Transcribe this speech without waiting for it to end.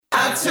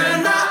I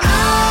turn my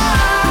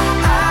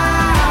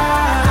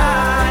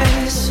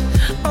eyes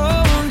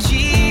on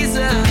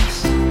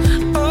Jesus,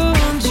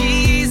 on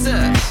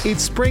Jesus.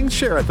 It's Spring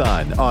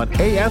Share-a-thon on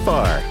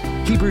AFR.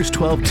 Hebrews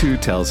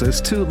 12:2 tells us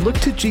to look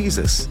to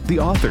Jesus, the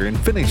author and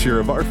finisher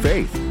of our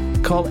faith.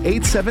 Call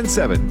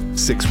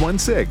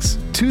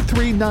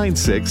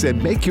 877-616-2396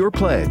 and make your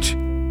pledge.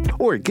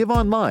 Or give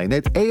online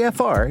at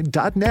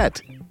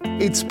afr.net.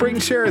 It's Spring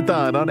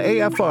Share-a-thon on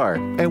AFR,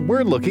 and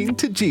we're looking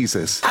to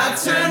Jesus. I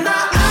turn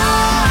my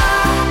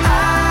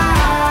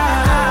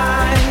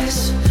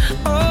eyes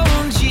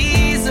on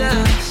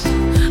Jesus,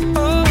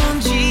 on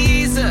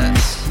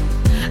Jesus.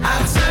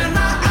 I turn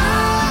my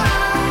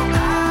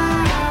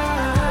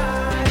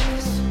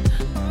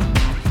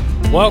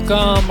eyes.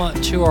 Welcome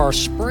to our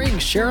Spring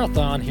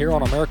Share-a-thon here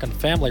on American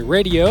Family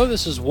Radio.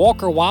 This is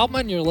Walker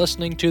Wildman. You're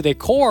listening to the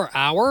Core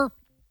Hour.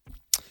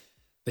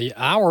 The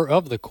Hour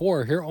of the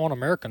Core here on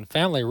American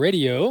Family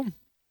Radio.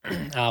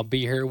 I'll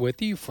be here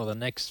with you for the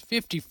next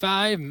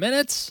 55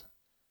 minutes,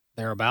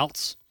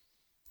 thereabouts,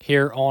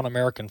 here on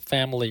American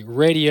Family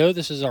Radio.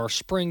 This is our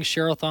Spring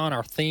Share-a-thon.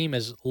 Our theme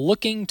is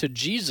Looking to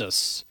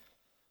Jesus.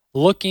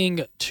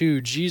 Looking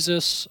to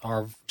Jesus,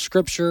 our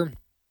scripture.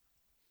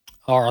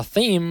 Our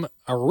theme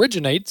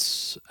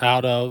originates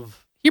out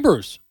of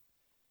Hebrews.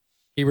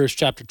 Hebrews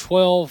chapter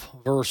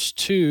 12, verse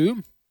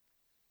 2.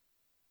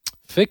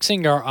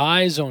 Fixing our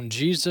eyes on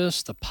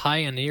Jesus, the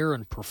pioneer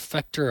and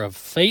perfecter of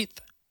faith.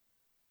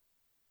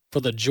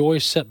 For the joy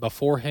set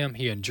before him,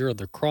 he endured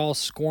the cross,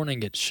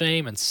 scorning its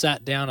shame, and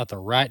sat down at the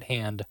right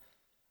hand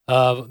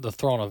of the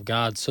throne of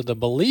God. So the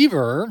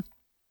believer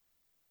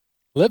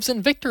lives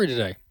in victory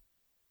today.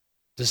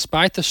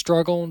 Despite the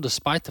struggle,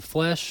 despite the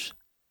flesh,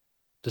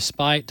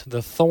 despite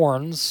the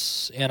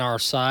thorns in our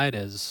side,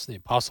 as the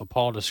Apostle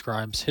Paul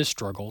describes his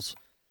struggles,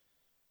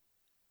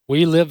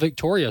 we live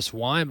victorious.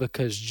 Why?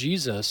 Because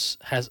Jesus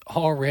has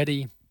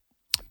already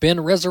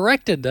been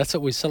resurrected. That's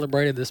what we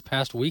celebrated this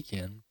past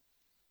weekend.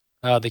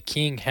 The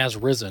King has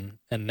risen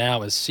and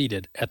now is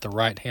seated at the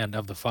right hand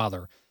of the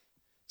Father.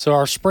 So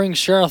our Spring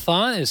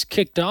Share-a-thon is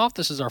kicked off.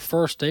 This is our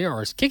first day,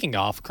 or is kicking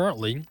off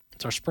currently.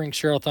 It's our Spring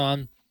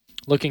Share-a-thon.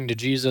 Looking to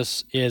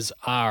Jesus is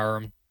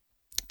our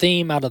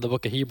theme out of the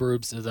book of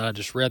Hebrews that I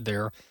just read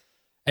there.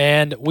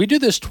 And we do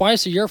this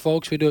twice a year,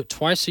 folks. We do it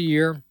twice a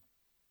year.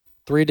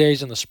 3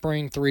 days in the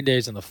spring, 3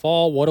 days in the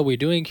fall. What are we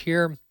doing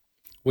here?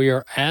 We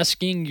are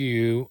asking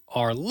you,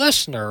 our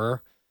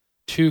listener,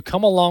 to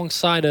come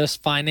alongside us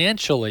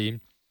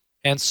financially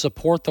and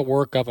support the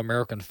work of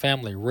American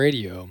Family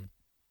Radio.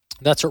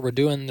 That's what we're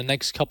doing the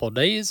next couple of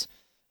days,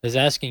 is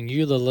asking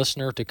you, the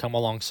listener, to come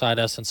alongside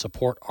us and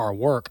support our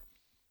work.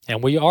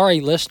 And we are a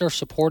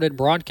listener-supported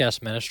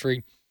broadcast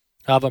ministry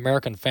of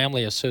American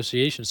Family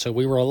Association, so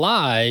we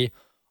rely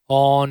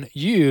on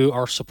you,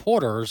 our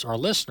supporters, our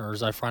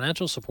listeners, our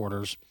financial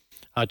supporters,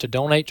 to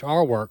donate to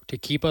our work, to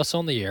keep us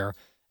on the air,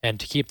 and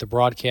to keep the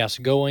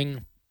broadcast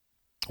going.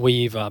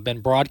 We've been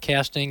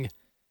broadcasting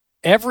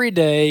every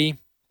day,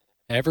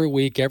 every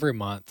week, every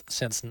month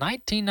since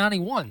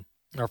 1991.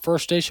 Our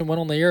first station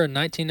went on the air in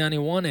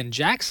 1991 in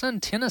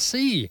Jackson,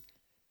 Tennessee,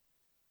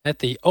 at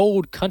the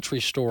Old Country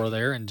Store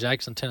there in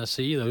Jackson,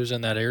 Tennessee. Those in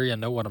that area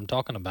know what I'm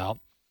talking about.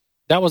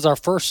 That was our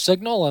first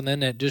signal, and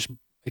then it just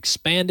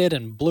expanded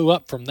and blew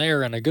up from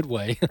there in a good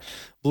way.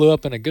 Blew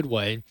up in a good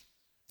way.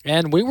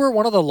 And we were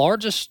one of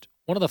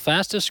the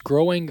fastest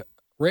growing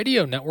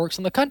radio networks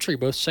in the country,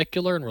 both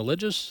secular and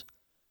religious,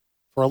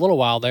 for a little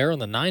while there in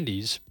the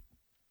 90s.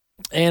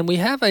 And we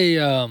have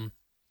a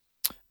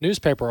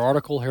newspaper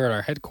article here at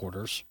our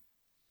headquarters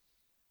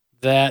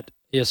that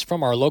is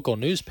from our local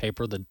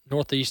newspaper, the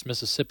Northeast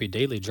Mississippi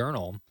Daily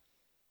Journal.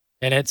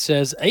 And it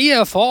says,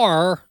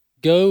 AFR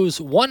goes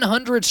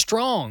 100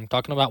 strong,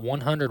 talking about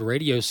 100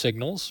 radio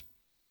signals.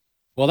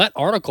 Well, that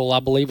article,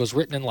 I believe, was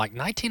written in like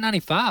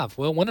 1995.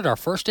 Well, when did our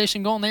first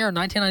station go on there? In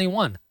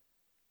 1991.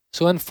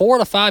 So in 4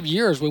 to 5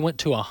 years, we went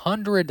to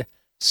 100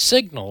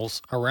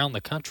 signals around the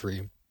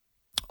country,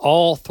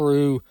 all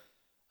through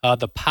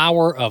the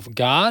power of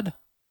God,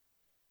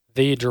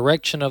 the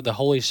direction of the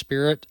Holy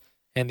Spirit,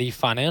 and the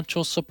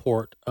financial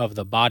support of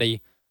the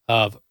body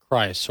of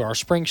Christ. So our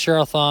Spring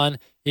Share-a-thon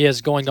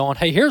is going on.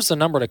 Hey, here's the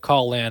number to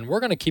call in.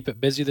 We're going to keep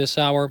it busy this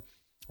hour.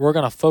 We're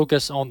going to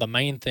focus on the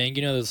main thing.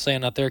 You know, the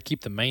saying out there,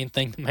 keep the main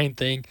thing the main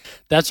thing.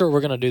 That's what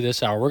we're going to do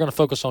this hour. We're going to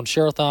focus on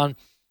Share-a-thon.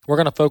 We're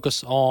going to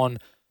focus on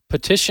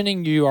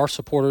petitioning you, our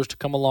supporters, to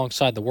come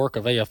alongside the work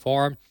of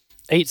AFR.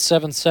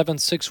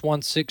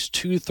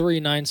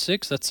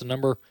 877-616-2396. That's the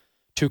number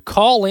to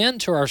call in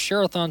to our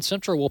Share-a-thon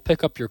Central. We'll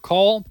pick up your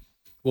call.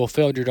 We'll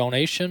field your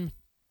donation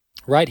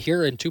right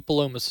here in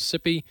Tupelo,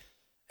 Mississippi.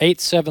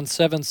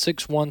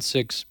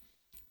 877-616-2396,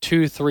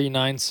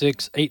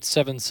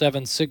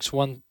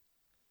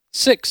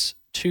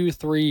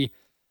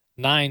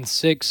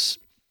 877-616-2396.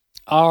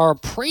 Our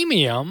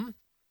premium,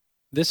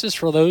 this is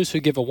for those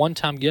who give a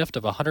one-time gift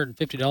of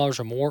 $150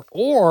 or more,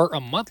 or a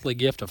monthly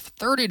gift of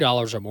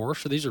 $30 or more.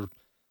 So these are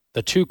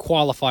the two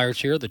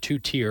qualifiers here, the two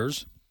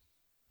tiers.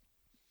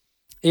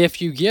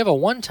 If you give a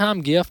one-time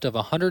gift of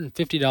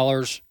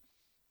 $150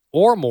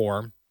 or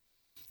more,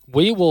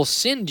 we will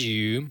send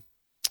you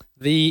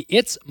the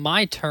It's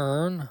My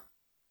Turn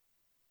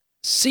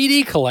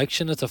CD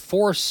collection. It's a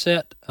four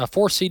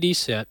CD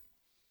set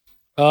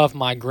of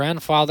my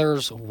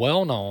grandfather's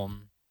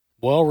well-known,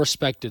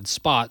 well-respected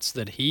spots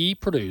that he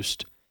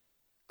produced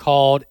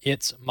called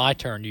It's My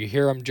Turn. You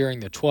hear them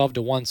during the 12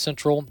 to 1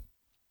 Central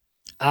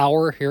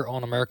hour here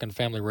on American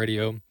Family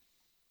Radio,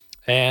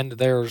 and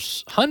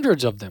there's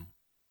hundreds of them,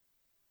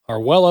 or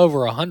well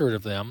over 100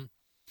 of them,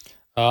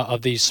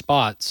 of these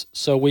spots.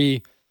 So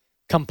we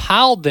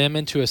compiled them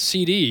into a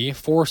CD,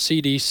 4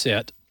 CD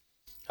set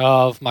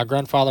of my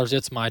grandfather's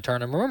It's My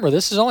Turn. And remember,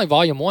 this is only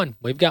volume 1.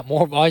 We've got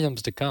more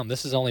volumes to come.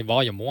 This is only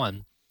volume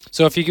 1.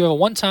 So if you give a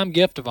one-time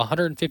gift of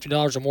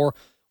 $150 or more,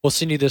 we'll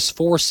send you this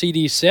 4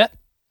 CD set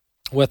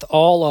with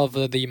all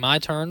of the My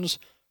Turns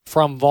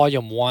from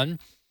volume 1.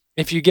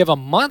 If you give a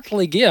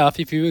monthly gift,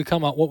 if you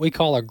become what we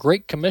call a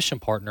Great Commission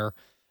partner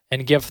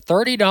and give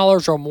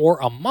 $30 or more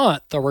a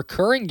month, a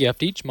recurring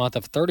gift each month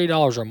of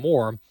 $30 or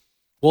more,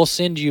 we'll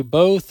send you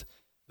both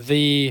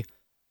the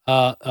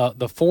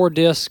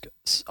 4-disc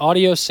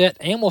audio set,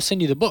 and we'll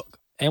send you the book.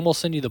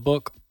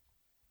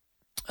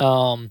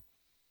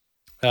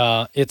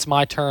 It's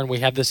My Turn. We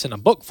have this in a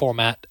book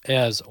format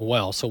as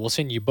well. So we'll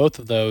send you both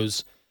of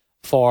those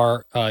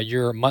for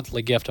your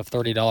monthly gift of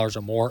 $30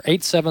 or more.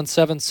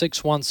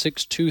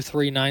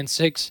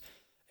 877-616-2396.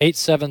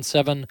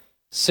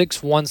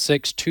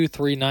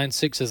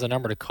 877-616-2396 is the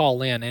number to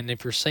call in. And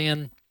if you're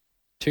saying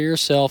to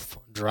yourself,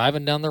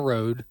 driving down the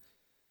road,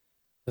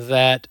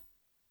 that,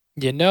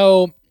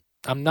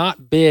 I'm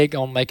not big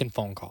on making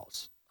phone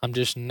calls. I'm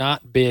just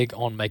not big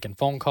on making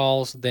phone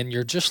calls. Then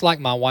you're just like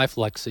my wife,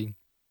 Lexi.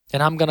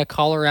 And I'm going to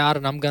call her out,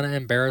 and I'm going to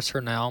embarrass her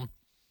now.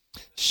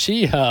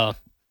 She's not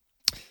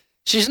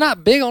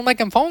big on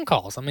making phone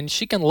calls. I mean,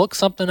 she can look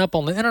something up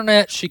on the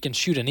internet. She can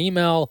shoot an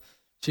email.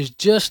 She's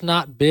just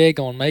not big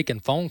on making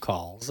phone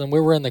calls. And we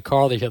were in the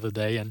car the other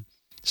day, and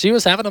she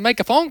was having to make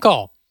a phone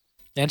call.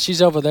 And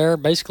she's over there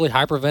basically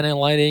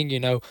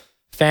hyperventilating,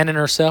 fanning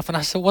herself. And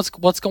I said,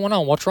 what's going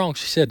on? What's wrong?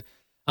 She said,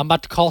 I'm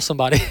about to call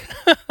somebody.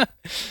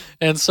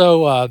 And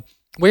so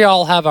we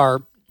all have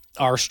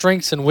our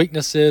strengths and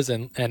weaknesses,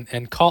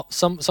 and call,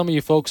 some of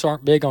you folks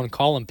aren't big on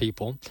calling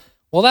people.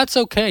 Well, that's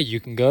okay. You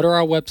can go to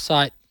our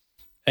website,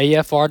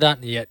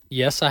 afr.net.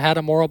 Yes, I had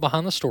a moral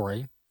behind the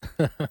story.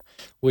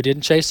 We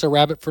didn't chase a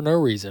rabbit for no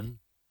reason.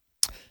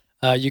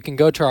 You can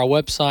go to our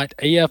website,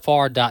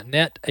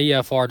 afr.net,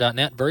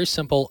 afr.net. Very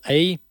simple,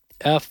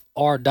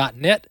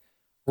 afr.net.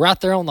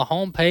 Right there on the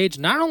homepage,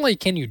 not only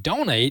can you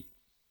donate,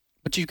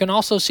 but you can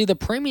also see the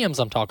premiums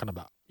I'm talking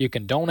about. You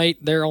can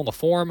donate there on the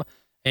form,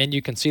 and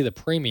you can see the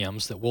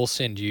premiums that we'll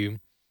send you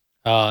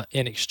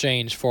in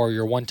exchange for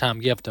your one-time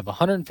gift of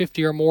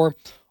 $150 or more,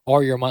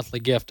 or your monthly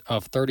gift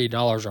of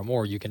 $30 or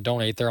more. You can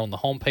donate there on the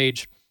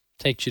homepage.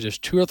 Takes you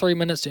just 2 or 3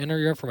 minutes to enter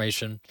your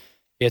information.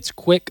 It's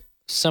quick,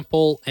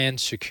 simple, and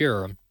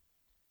secure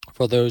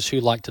for those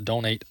who like to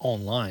donate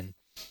online.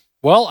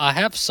 Well, I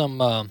have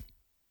some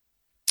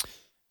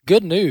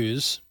good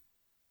news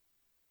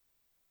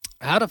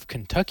out of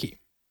Kentucky.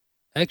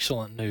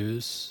 Excellent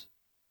news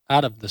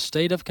out of the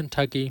state of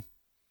Kentucky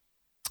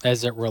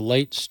as it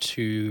relates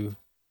to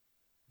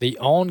the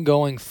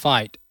ongoing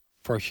fight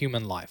for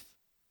human life.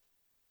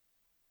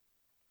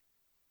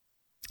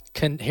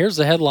 Here's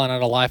the headline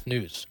out of Life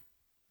News.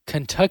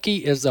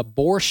 Kentucky is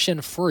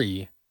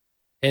abortion-free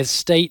as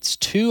state's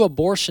 2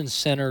 abortion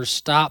centers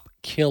stop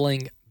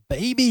killing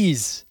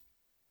babies.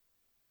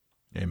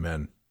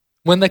 Amen.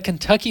 When the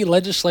Kentucky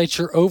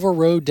legislature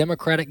overrode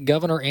Democratic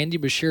Governor Andy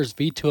Beshear's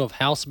veto of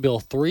House Bill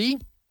 3,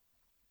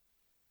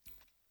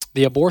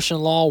 the abortion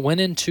law went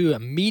into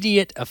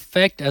immediate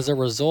effect. As a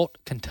result,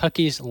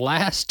 Kentucky's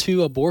last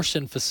 2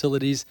 abortion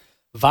facilities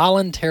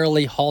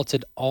voluntarily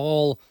halted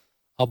all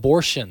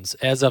abortions.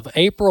 As of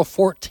April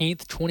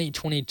 14th,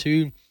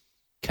 2022,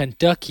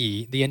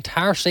 Kentucky, the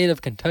entire state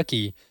of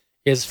Kentucky,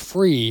 is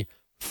free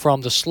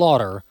from the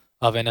slaughter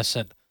of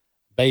innocent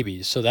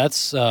babies. So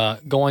that's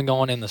going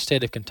on in the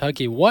state of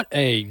Kentucky. What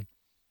a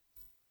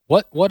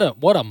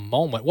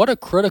moment! What a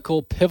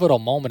critical, pivotal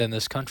moment in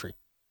this country.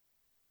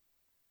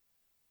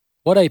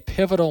 What a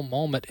pivotal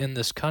moment in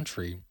this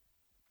country.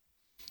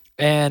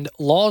 And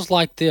laws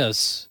like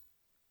this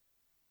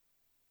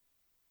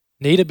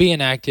need to be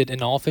enacted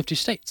in all 50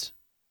 states.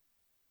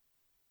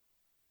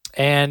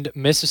 And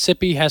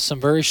Mississippi has some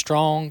very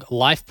strong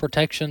life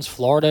protections,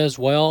 Florida as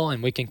well,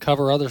 and we can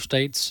cover other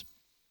states.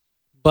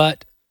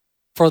 But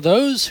for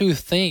those who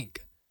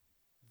think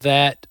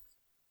that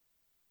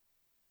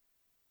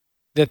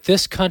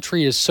this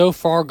country is so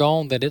far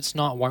gone that it's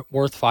not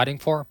worth fighting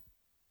for,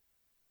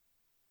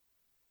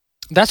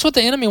 that's what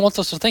the enemy wants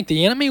us to think.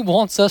 The enemy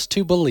wants us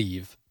to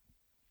believe,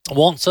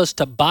 wants us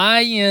to buy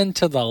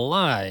into the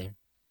lie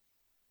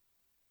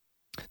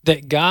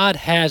that God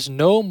has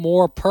no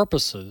more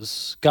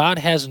purposes, God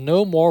has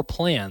no more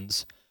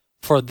plans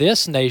for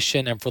this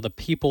nation and for the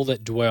people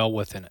that dwell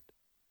within it,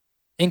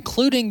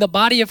 including the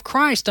body of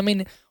Christ. I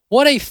mean,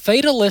 what a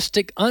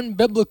fatalistic,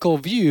 unbiblical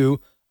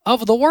view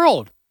of the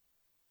world.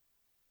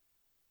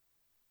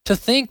 to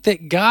think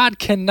that God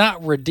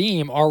cannot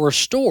redeem or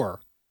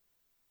restore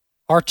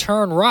or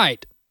turn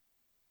right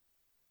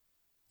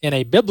in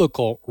a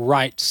biblical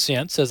right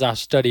sense, as I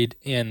studied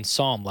in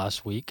Psalm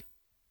last week,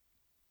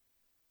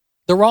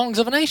 the wrongs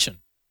of a nation.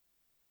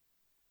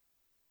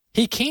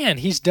 He can.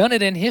 He's done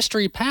it in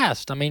history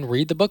past. I mean,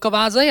 read the book of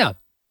Isaiah.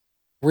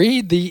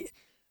 Read the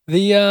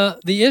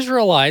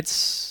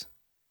Israelites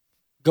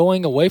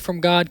going away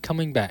from God,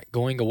 coming back,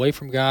 going away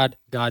from God,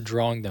 God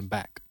drawing them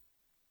back.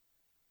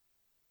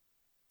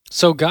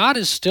 So God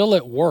is still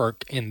at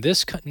work in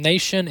this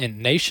nation and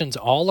nations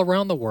all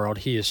around the world.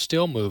 He is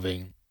still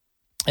moving.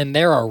 And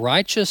there are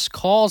righteous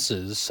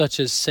causes, such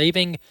as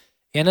saving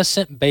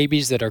innocent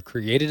babies that are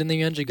created in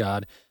the image of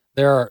God.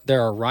 There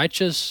are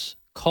righteous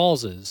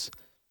causes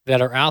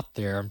that are out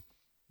there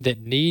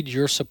that need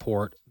your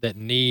support, that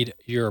need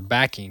your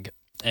backing.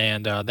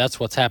 And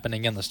that's what's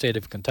happening in the state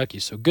of Kentucky.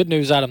 So good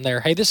news item there.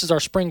 Hey, this is our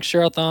Spring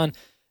Share-a-thon.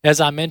 As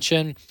I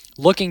mentioned,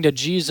 looking to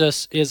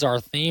Jesus is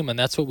our theme, and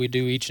that's what we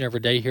do each and every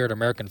day here at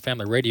American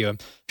Family Radio.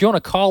 If you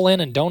want to call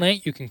in and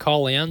donate, you can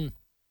call in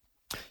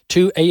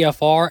to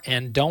AFR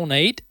and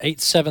donate,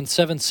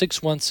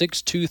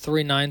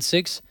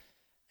 877-616-2396,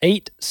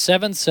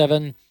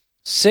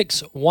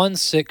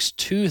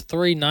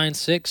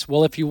 877-616-2396.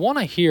 Well, if you want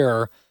to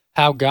hear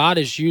how God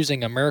is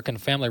using American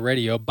Family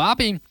Radio,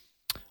 Bobby,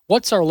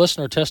 what's our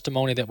listener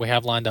testimony that we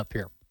have lined up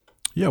here?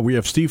 Yeah, we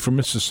have Steve from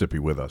Mississippi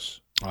with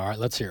us. All right,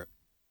 let's hear it.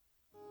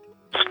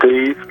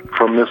 Steve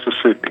from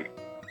Mississippi.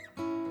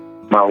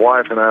 My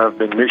wife and I have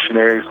been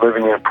missionaries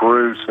living in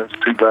Peru since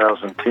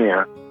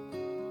 2010.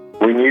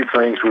 We knew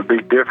things would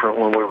be different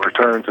when we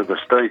returned to the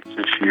States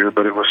this year,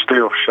 but it was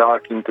still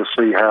shocking to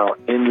see how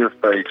in your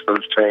face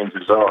those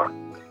changes are.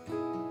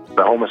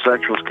 The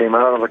homosexuals came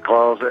out of the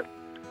closet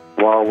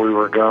while we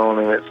were gone,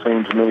 and it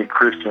seems many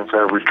Christians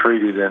have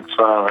retreated in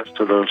silence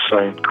to those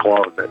same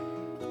closets.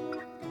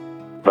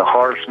 The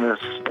harshness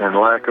and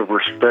lack of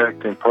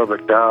respect in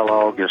public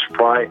dialogue is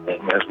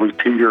frightening as we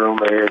teeter on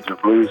the edge of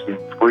losing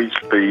free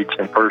speech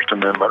and First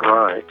Amendment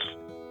rights.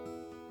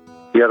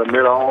 Yet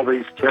amid all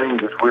these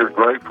changes, we are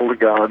grateful to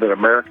God that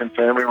American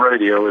Family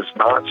Radio is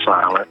not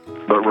silent,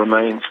 but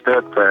remains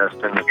steadfast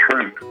in the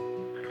truth.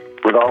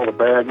 With all the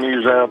bad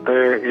news out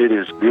there, it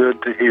is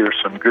good to hear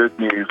some good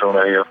news on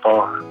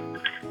AFR.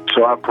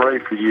 So I pray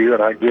for you,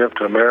 and I give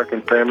to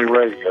American Family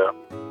Radio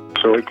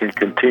so it can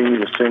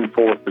continue to send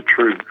forth the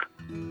truth.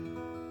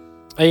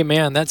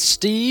 Amen. That's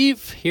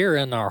Steve here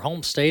in our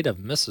home state of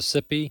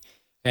Mississippi,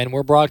 and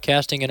we're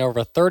broadcasting in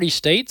over 30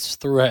 states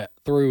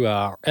through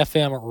our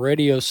FM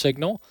radio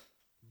signal,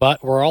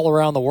 but we're all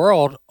around the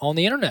world on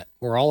the internet.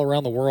 We're all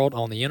around the world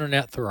on the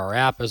internet through our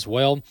app as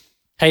well.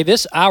 Hey,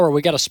 this hour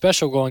we got a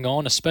special going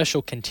on, a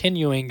special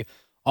continuing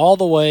all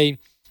the way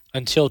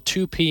until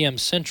 2 p.m.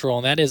 Central,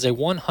 and that is a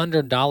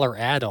 $100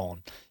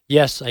 add-on.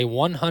 Yes, a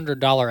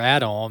 $100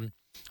 add-on.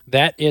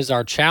 That is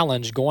our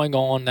challenge going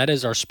on. That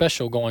is our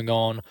special going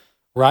on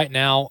right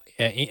now.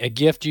 A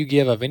gift you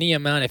give of any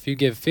amount. If you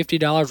give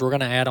 $50, we're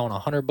going to add on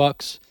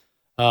 $100.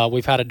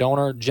 We've had a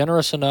donor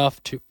generous enough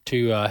to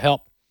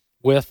help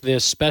with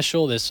this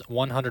special, this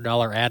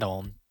 $100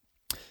 add-on.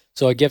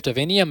 So a gift of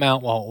any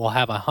amount will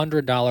have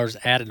 $100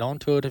 added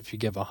onto it. If you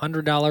give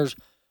 $100,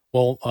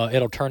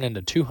 it'll turn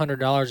into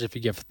 $200. If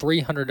you give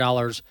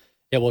 $300,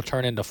 it will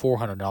turn into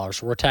 $400.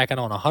 So we're tacking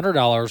on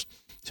 $100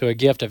 to a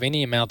gift of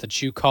any amount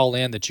that you call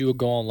in, that you would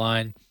go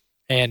online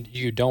and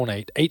you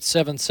donate.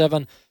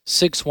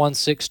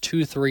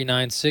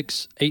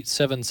 877-616-2396,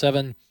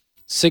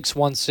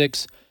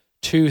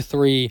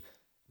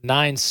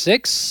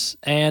 877-616-2396.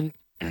 And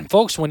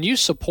folks, when you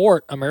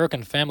support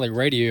American Family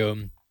Radio,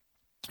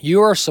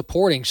 you are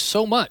supporting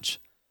so much.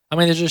 I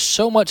mean, there's just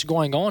so much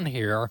going on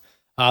here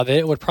that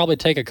it would probably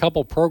take a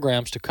couple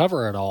programs to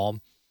cover it all.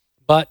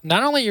 But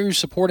not only are you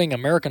supporting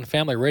American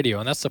Family Radio,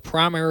 and that's the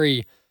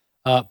primary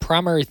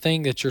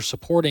thing that you're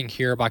supporting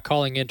here by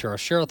calling into our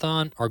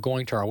Share-a-thon or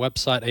going to our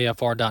website,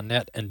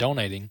 afr.net, and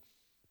donating,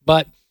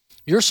 but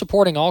you're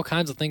supporting all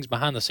kinds of things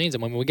behind the scenes. I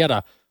mean, we've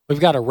got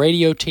a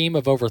radio team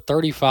of over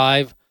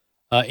 35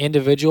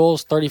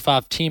 individuals,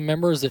 35 team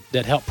members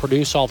that help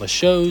produce all the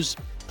shows,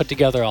 put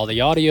together all the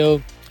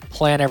audio,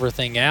 plan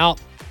everything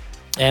out,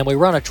 and we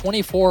run a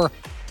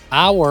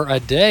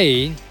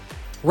 24-hour-a-day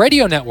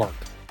radio network.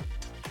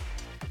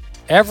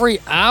 Every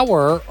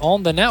hour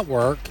on the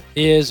network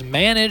is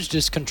managed,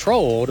 is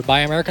controlled by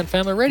American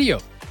Family Radio.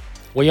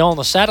 We own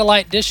the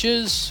satellite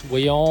dishes.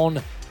 We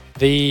own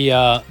the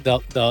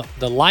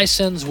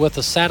license with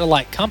the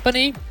satellite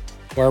company,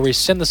 where we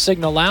send the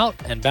signal out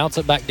and bounce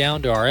it back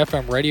down to our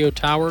FM radio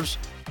towers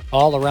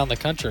all around the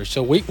country.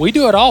 So we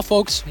do it all,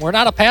 folks. We're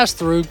not a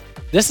pass-through.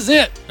 This is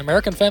it,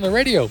 American Family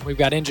Radio. We've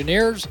got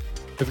engineers.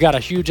 We've got a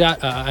huge,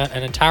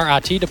 an entire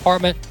IT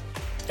department.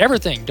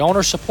 Everything,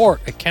 donor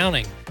support,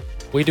 accounting.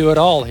 We do it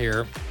all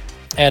here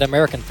at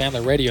American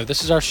Family Radio.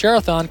 This is our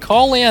Share-a-thon.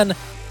 Call in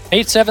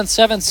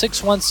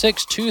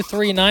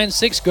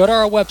 877-616-2396. Go to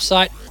our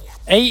website,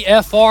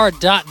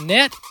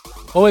 afr.net.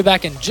 We'll be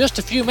back in just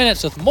a few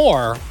minutes with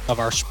more of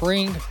our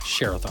Spring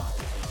Share-a-thon.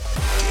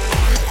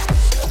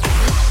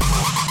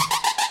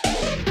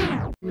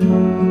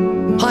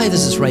 Hi,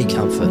 this is Ray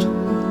Comfort.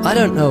 I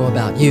don't know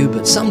about you,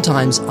 but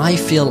sometimes I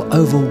feel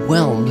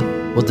overwhelmed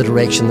with the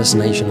direction this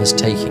nation is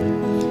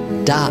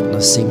taking.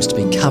 Darkness seems to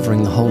be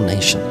covering the whole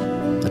nation.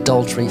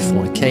 Adultery,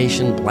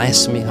 fornication,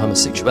 blasphemy,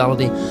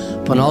 homosexuality,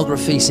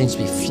 pornography seems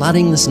to be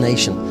flooding this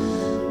nation.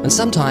 And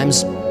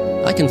sometimes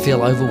I can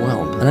feel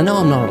overwhelmed, and I know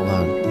I'm not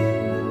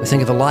alone. We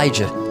think of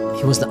Elijah.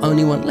 He was the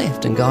only one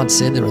left, and God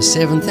said there are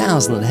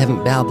 7,000 that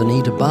haven't bowed the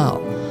knee to Baal.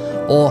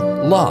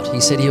 Or Lot,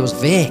 he said he was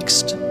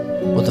vexed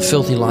with the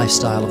filthy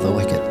lifestyle of the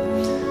wicked.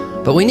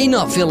 But we need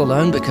not feel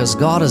alone, because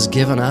God has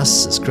given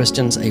us as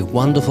Christians a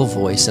wonderful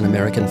voice in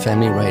American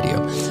Family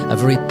Radio, a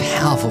very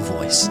powerful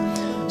voice.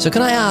 So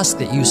can I ask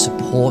that you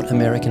support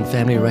American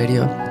Family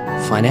Radio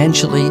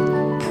financially,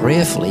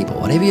 prayerfully,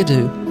 but whatever you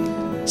do,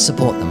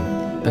 support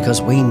them,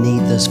 because we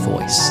need this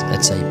voice.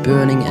 It's a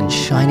burning and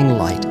shining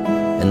light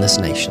in this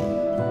nation.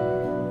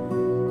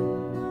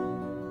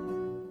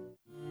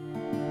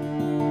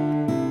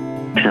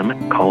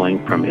 Tim calling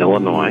from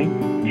Illinois,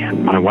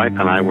 and my wife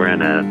and I were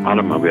in an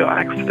automobile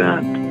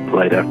accident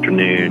late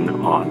afternoon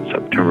on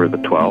September the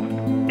 12th,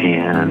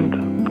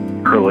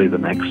 and early the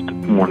next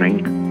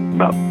morning,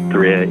 about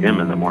 3 a.m.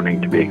 in the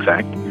morning to be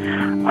exact,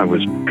 I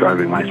was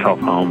driving myself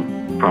home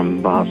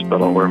from the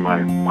hospital where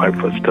my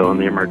wife was still in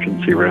the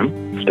emergency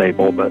room,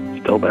 stable but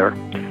still there,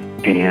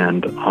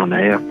 and on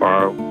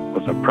AFR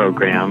was a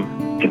program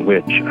in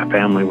which a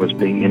family was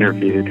being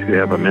interviewed who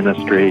have a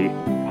ministry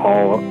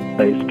all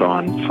based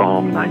on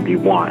Psalm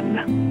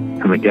 91.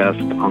 And the guest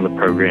on the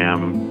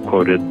program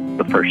quoted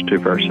the first two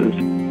verses.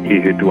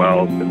 He who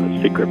dwells in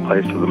the secret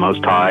place of the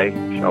Most High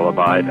shall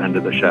abide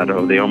under the shadow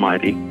of the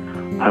Almighty.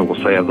 I will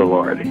say of the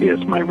Lord, He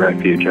is my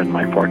refuge and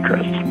my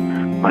fortress,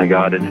 my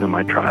God in whom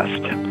I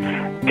trust.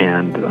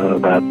 And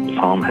that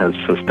psalm has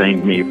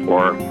sustained me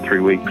for 3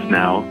 weeks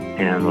now,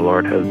 and the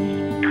Lord has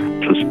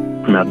just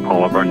met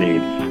all of our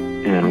needs.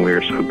 And we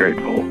are so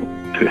grateful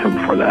to Him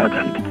for that,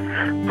 and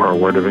for a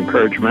word of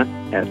encouragement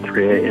at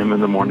 3 a.m.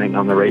 in the morning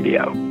on the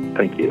radio.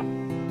 Thank you.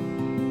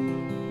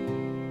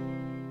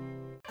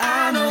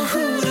 I know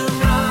who to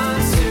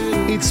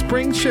run to It's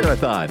Spring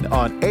Share-a-thon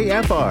on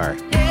AFR.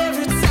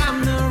 every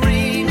time the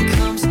rain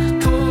comes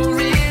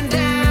pouring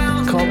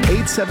down. Call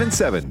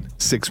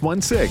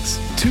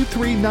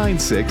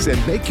 877-616-2396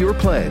 and make your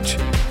pledge.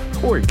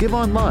 Or give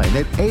online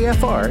at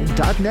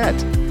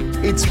afr.net.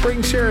 It's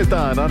Spring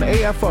Share-a-thon on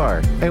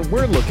AFR, and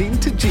we're looking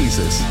to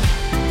Jesus.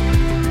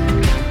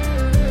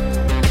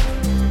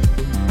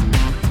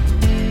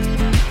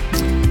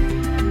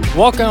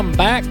 Welcome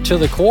back to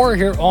the Core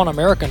here on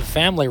American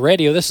Family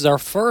Radio. This is our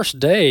first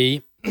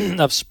day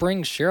of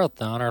Spring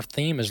Share-a-thon. Our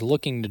theme is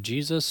Looking to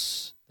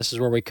Jesus. This is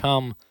where we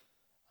come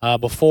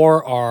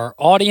before our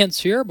audience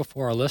here,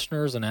 before our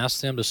listeners, and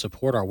ask them to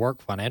support our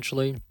work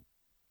financially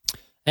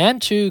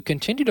and to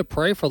continue to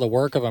pray for the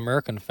work of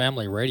American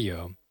Family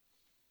Radio,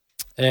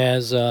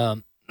 as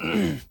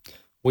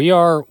we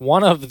are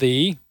one of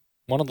the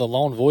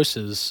lone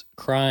voices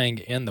crying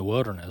in the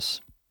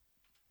wilderness.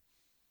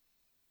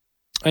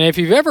 And if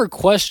you've ever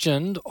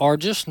questioned or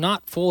just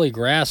not fully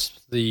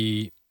grasped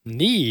the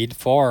need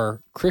for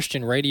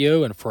Christian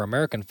radio and for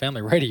American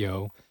Family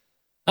Radio,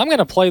 I'm going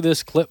to play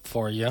this clip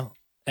for you.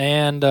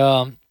 And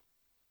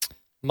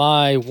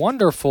my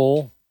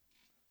wonderful,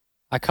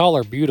 I call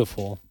her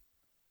beautiful,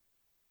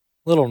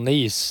 little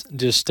niece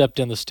just stepped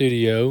in the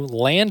studio.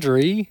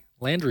 Landry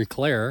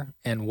Claire,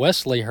 and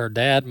Wesley, her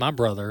dad, my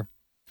brother,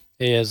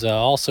 is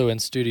also in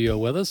studio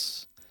with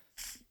us.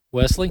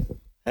 Wesley?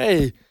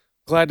 Hey,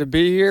 glad to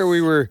be here. We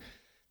were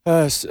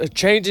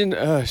changing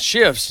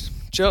shifts.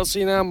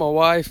 Chelsea and I, my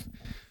wife,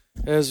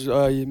 as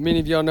many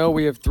of y'all know,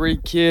 we have 3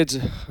 kids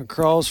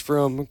across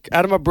from,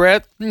 out of my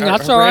breath.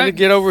 That's all right. To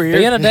get over here.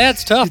 Being a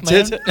dad's tough,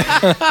 man.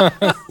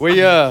 We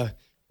have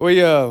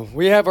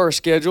our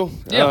schedule.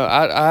 Yeah.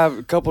 I have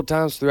a couple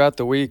times throughout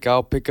the week.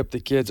 I'll pick up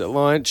the kids at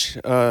lunch.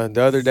 The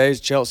other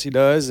days Chelsea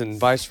does, and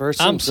vice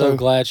versa. I'm so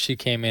glad she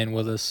came in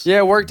with us. Yeah,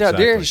 it worked out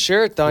Exactly. during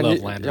Share-a-thon. Love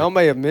Landry. Y'all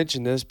may have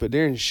mentioned this, but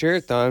during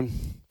Share-a-thon,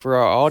 for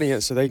our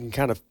audience, so they can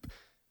kind of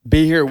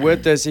be here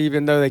with us,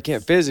 even though they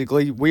can't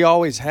physically. We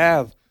always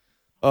have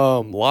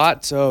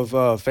lots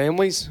of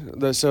families.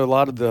 So a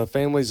lot of the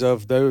families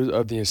of those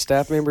of the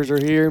staff members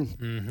are here.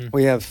 Mm-hmm.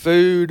 We have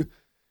food.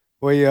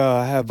 We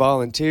have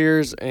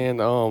volunteers, and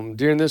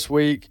during this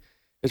week,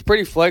 it's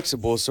pretty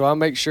flexible. So I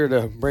make sure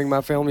to bring my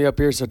family up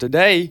here. So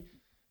today,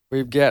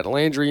 we've got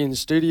Landry in the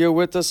studio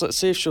with us. Let's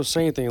see if she'll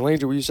say anything.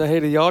 Landry, will you say hey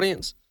to the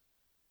audience?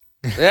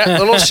 Yeah, a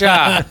little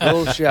shy.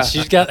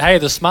 She's got, hey,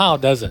 the smile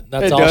does it.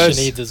 That's It all does.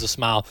 she needs is a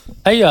smile.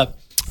 Hey, I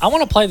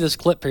want to play this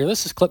clip here.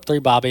 This is clip 3,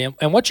 Bobby.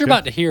 And what you're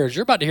about to hear is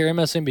you're about to hear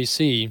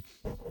MSNBC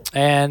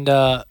and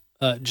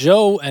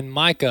Joe and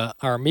Mika,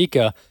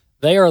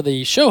 they are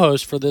the show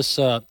hosts for this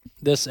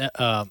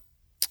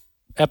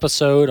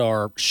episode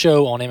or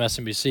show on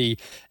MSNBC.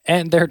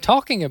 And they're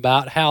talking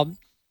about how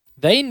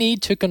they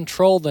need to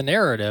control the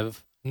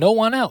narrative, no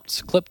one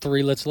else. Clip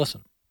 3, let's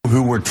listen.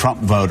 Who were Trump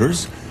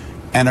voters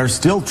and are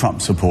still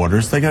Trump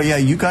supporters, they go, yeah,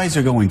 you guys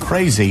are going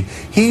crazy.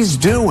 He's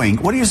doing,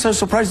 what are you so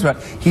surprised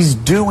about? He's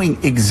doing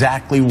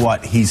exactly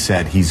what he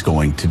said he's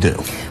going to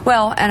do.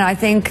 Well, and I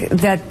think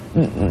that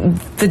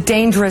the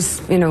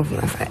dangerous,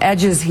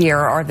 edges here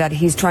are that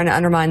he's trying to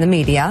undermine the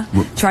media,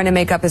 trying to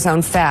make up his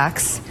own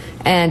facts.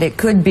 And it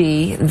could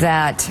be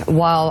that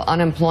while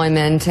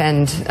unemployment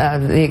and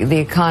the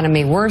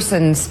economy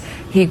worsens,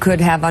 he could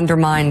have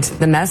undermined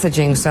the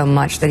messaging so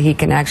much that he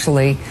can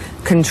actually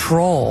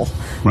control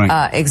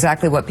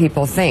exactly what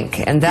people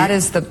think. And that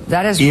is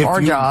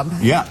our job.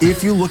 Yeah,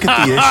 if you look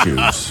at the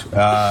issues,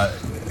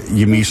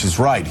 Yamiche is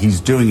right. He's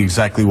doing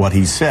exactly what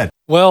he said.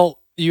 Well,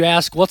 you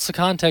ask, what's the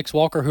context,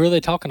 Walker? Who are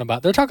they talking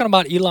about? They're talking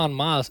about Elon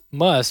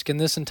Musk and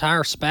this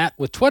entire spat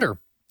with Twitter.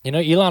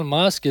 Elon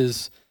Musk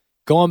is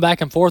going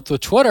back and forth with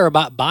Twitter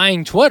about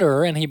buying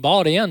Twitter, and he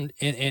bought in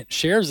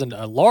shares in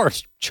a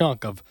large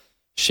chunk of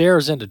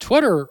shares into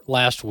Twitter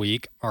last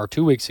week or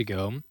 2 weeks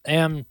ago.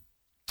 And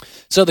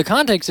so the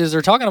context is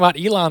they're talking about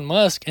Elon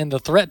Musk and the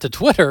threat to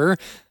Twitter,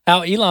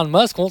 how Elon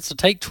Musk wants to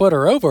take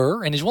Twitter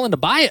over, and he's willing to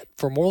buy it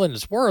for more than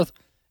it's worth.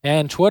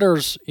 And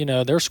Twitter's,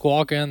 they're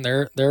squawking,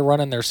 they're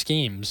running their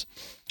schemes.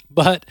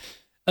 But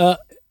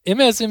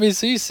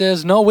MSNBC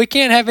says, no, we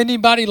can't have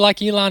anybody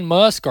like Elon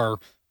Musk or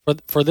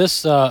for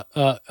this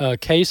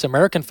case,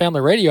 American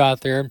Family Radio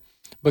out there,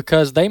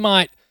 because they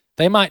might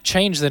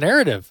change the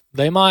narrative.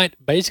 They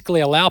might basically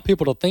allow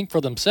people to think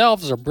for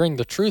themselves or bring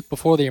the truth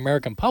before the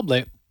American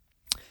public.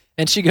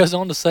 And she goes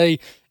on to say,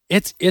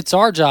 it's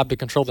our job to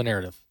control the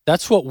narrative.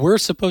 That's what we're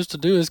supposed to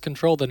do, is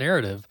control the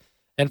narrative.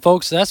 And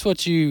folks, that's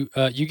what you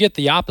get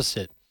the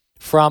opposite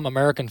from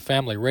American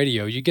Family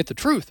Radio. You get the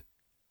truth.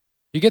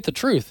 You get the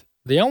truth.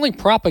 The only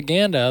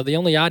propaganda, the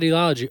only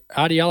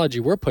ideology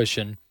we're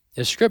pushing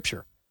is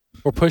Scripture.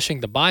 We're pushing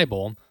the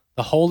Bible,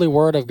 the holy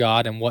word of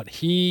God, and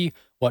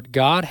what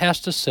God has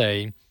to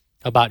say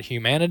about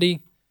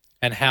humanity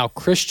and how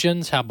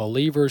Christians, how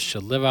believers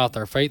should live out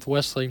their faith,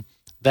 Wesley.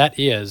 That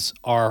is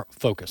our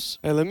focus.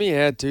 Hey, let me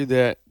add to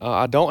that.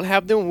 I don't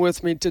have them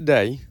with me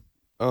today.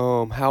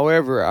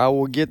 However, I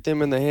will get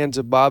them in the hands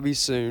of Bobby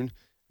soon.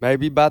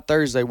 Maybe by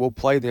Thursday we'll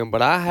play them.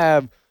 But I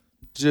have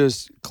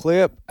just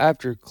clip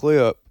after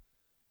clip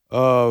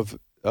of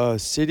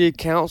city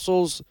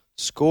councils,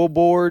 school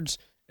boards,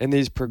 and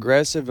these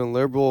progressive and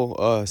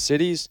liberal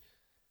cities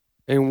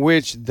in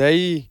which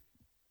they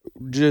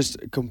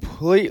just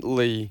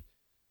completely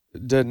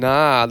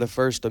deny the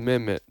First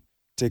Amendment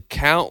to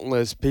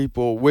countless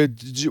people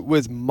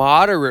with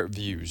moderate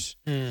views,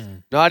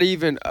 not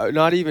even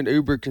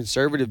uber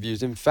conservative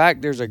views. In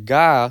fact, there's a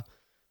guy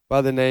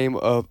by the name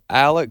of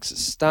Alex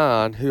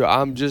Stein who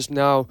I'm just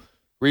now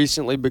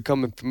recently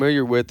becoming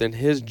familiar with, and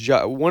his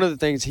one of the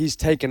things he's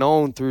taken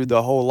on through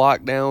the whole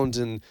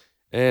lockdowns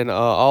and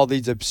all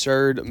these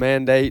absurd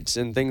mandates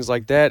and things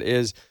like that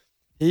is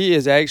he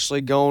is actually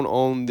going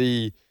on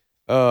the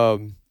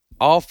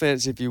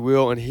offense, if you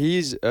will, and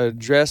he's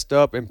dressed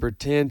up and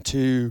pretend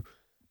to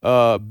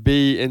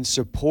be in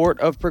support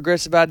of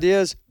progressive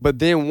ideas. But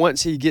then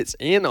once he gets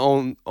in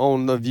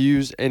on the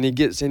views and he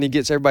gets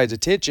everybody's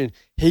attention,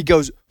 he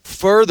goes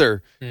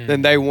further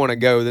than they want to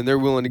go, than they're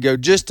willing to go,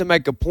 just to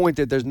make a point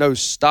that there's no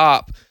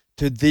stop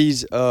to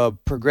these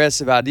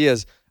progressive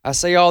ideas. I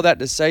say all that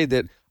to say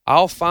that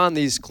I'll find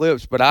these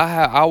clips, but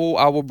I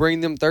will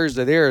bring them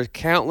Thursday. There are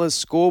countless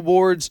school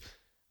boards,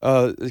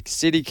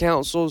 city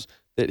councils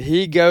that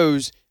he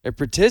goes and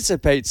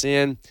participates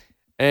in,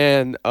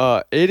 and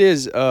it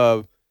is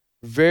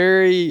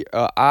very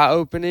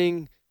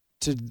eye-opening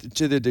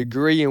to the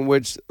degree in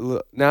which.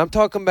 Now I'm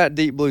talking about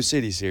deep blue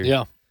cities here.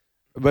 Yeah.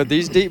 But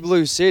these deep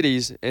blue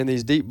cities and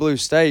these deep blue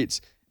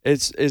states,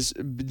 it's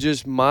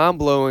just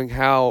mind-blowing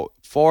how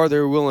far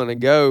they're willing to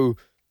go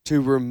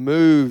to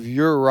remove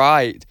your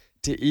right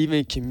to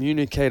even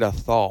communicate a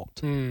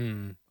thought.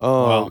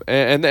 Wow.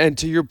 And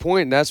to your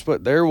point, that's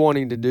what they're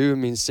wanting to do. I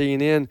mean,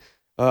 CNN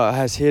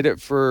has hid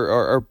it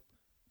or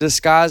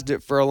disguised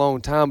it for a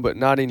long time, but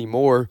not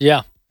anymore.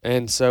 Yeah.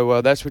 And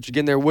so that's what you're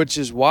getting there, which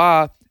is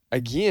why,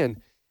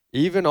 again,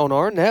 even on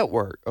our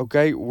network,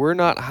 okay, we're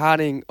not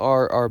hiding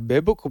our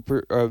biblical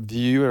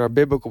view and our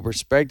biblical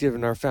perspective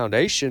and our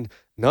foundation.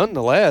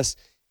 Nonetheless,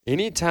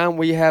 anytime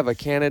we have a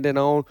candidate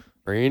on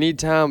or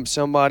anytime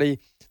somebody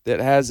that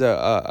has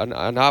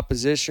an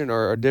opposition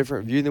or a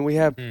different view than we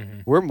have,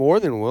 we're more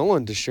than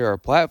willing to share our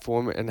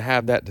platform and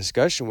have that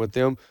discussion with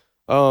them,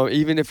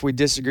 even if we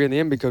disagree in the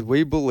end, because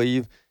we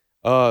believe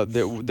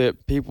that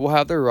people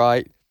have the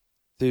right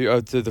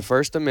to the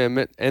First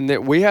Amendment, and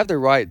that we have the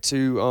right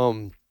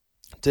to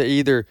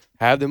either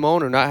have them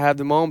on or not have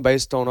them on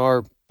based on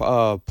our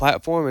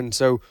platform. And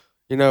so,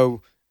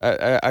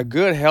 a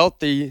good,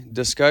 healthy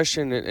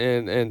discussion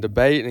and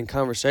debate and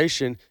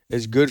conversation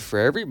is good for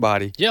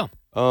everybody. Yeah.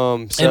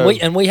 So,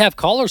 and we have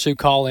callers who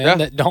call in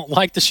that don't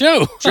like the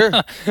show. Sure.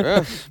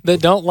 Yeah. That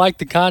don't like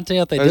the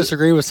content. They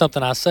disagree with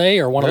something I say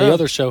or one of the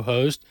other show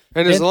hosts.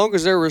 And as long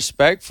as they're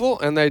respectful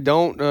and they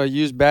don't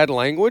use bad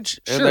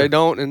language and they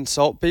don't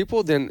insult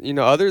people, then,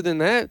 other than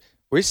that,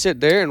 we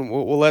sit there and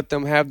we'll let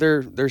them have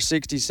their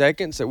 60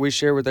 seconds that we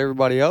share with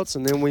everybody else,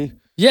 and then we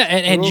Yeah,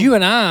 and you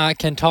and I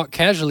can talk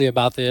casually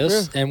about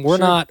this, and we're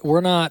not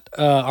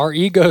our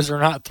egos are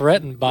not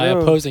threatened by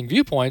opposing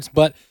viewpoints,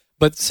 but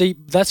see,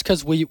 that's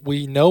because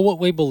we know what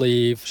we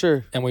believe,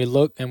 and we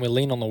look and we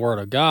lean on the Word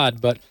of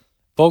God. But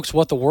folks,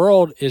 what the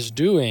world is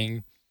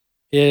doing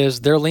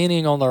is they're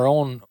leaning on their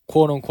own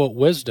quote unquote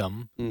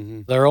wisdom,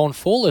 their own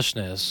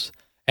foolishness,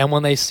 and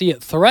when they see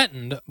it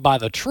threatened by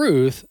the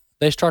truth,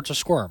 they start to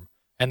squirm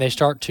and they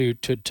start to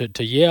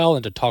yell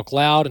and to talk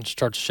loud and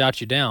start to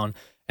shout you down.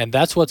 And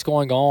that's what's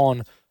going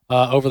on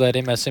over that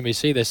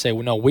MSNBC. They say,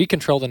 well, no, we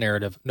control the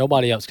narrative.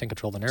 Nobody else can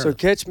control the narrative. So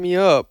catch me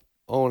up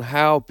on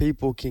how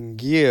people can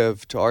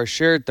give to our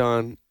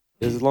Share-a-thon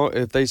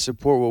if they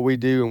support what we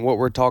do and what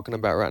we're talking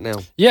about right now.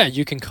 Yeah,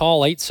 you can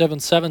call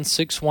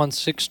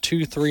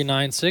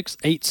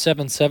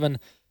 877-616-2396,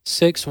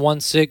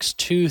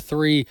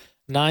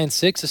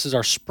 877-616-2396. This is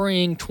our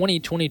spring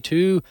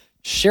 2022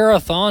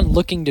 Share-a-thon,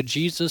 looking to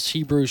Jesus,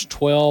 Hebrews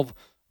 12,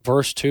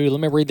 verse 2.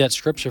 Let me read that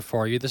scripture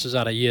for you. This is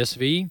out of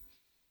ESV.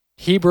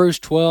 Hebrews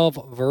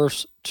 12,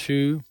 verse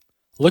 2.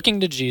 Looking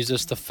to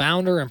Jesus, the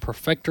founder and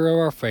perfecter of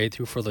our faith,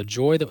 who for the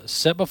joy that was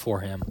set before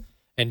him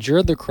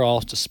endured the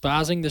cross,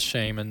 despising the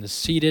shame, and is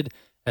seated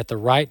at the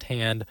right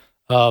hand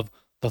of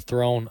the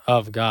throne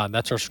of God.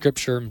 That's our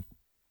scripture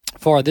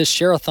for this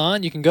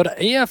Share-a-thon. You can go to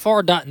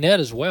afr.net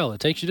as well.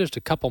 It takes you just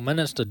a couple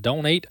minutes to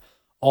donate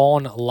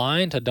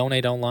online. To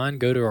donate online,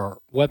 go to our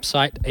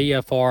website,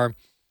 afr.net.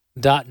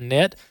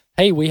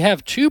 Hey, we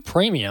have 2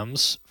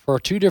 premiums for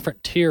 2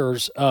 different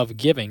tiers of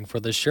giving for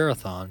this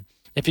Share-a-thon.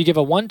 If you give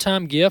a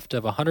one-time gift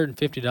of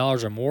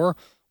 $150 or more,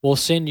 we'll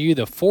send you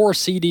the 4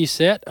 CD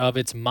set of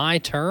It's My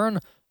Turn,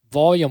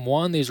 Volume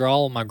 1. These are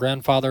all of my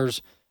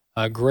grandfather's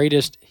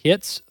greatest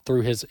hits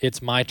through his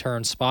It's My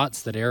Turn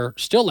spots that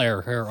still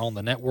air here on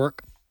the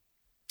network.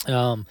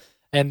 And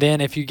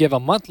then if you give a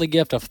monthly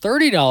gift of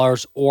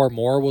 $30 or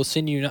more, we'll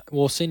send you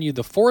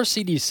the 4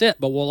 CD set,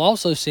 but we'll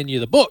also send you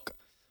the book.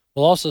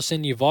 We'll also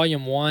send you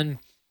Volume 1,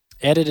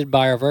 edited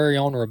by our very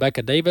own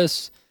Rebecca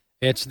Davis.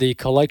 It's the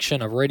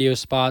collection of radio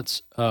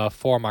spots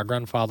for my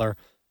grandfather,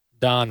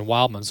 Don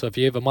Wildman. So if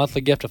you have a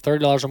monthly gift of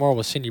 $30 or more,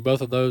 we'll send you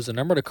both of those. The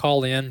number to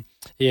call in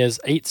is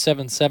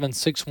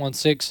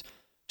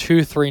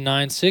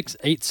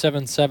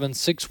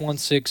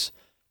 877-616-2396,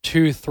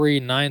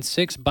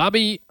 877-616-2396.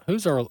 Bobby,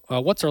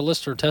 what's our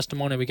listener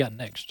testimony we got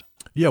next?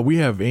 Yeah, we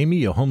have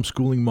Amy, a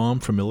homeschooling mom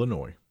from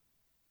Illinois.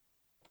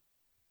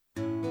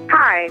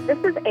 Hi, this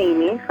is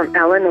Amy from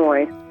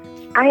Illinois.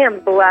 I am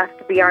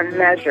blessed beyond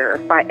measure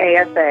by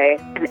AFA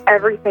and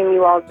everything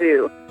you all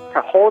do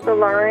to hold the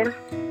line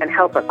and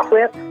help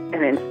equip and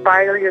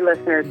inspire your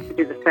listeners to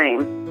do the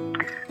same.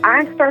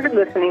 I started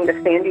listening to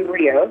Sandy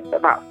Rios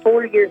about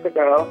 4 years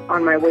ago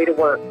on my way to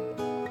work.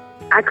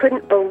 I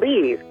couldn't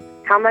believe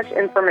how much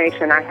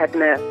information I had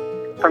missed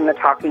from the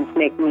Talking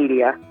Snake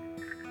media.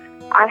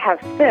 I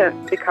have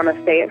since become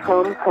a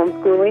stay-at-home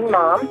homeschooling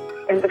mom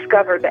and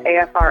discovered the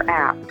AFR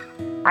app.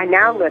 I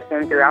now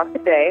listen throughout the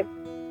day,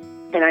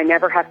 and I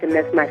never have to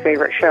miss my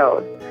favorite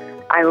shows.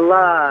 I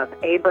love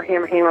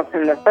Abraham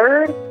Hamilton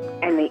III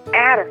and the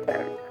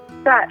Addisons.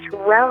 Such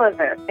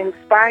relevant,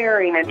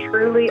 inspiring, and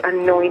truly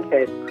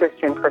anointed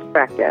Christian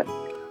perspective.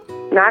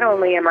 Not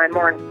only am I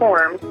more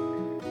informed,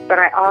 but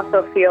I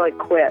also feel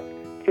equipped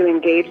to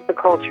engage the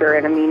culture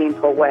in a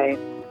meaningful way.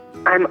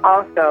 I'm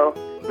also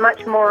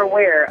much more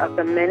aware of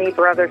the many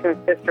brothers and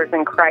sisters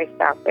in Christ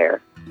out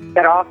there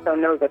that also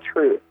know the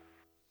truth.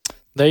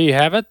 There you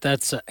have it.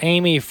 That's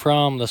Amy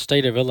from the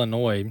state of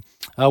Illinois.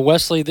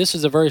 Wesley, this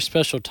is a very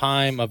special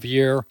time of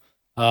year,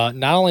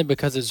 not only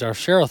because it's our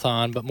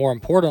Share-a-thon, but more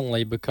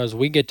importantly because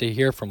we get to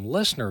hear from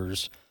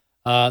listeners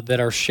that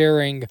are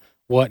sharing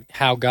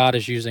how God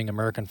is using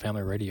American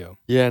Family Radio.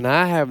 Yeah, and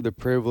I have the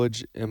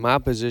privilege in my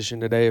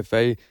position at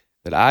AFA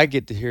that I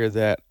get to hear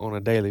that on a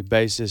daily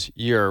basis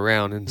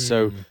year-round, and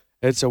so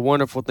it's a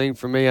wonderful thing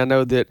for me. I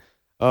know that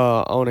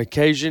on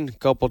occasion, a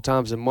couple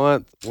times a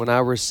month, when I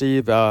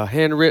receive a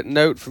handwritten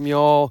note from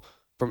y'all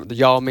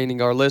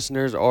meaning our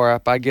listeners, or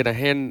if I get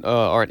a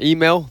or an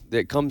email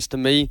that comes to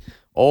me,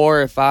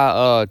 or if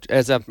I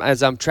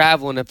as I'm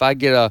traveling, if I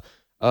get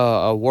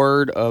a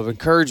word of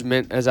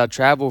encouragement as I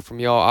travel from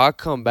y'all, I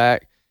come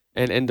back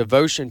and in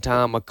devotion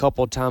time a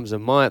couple times a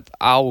month,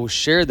 I will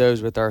share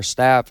those with our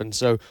staff, and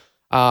so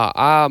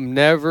I've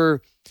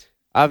never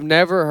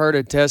heard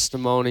a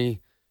testimony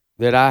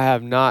that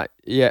I've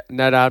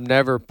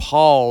never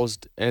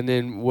paused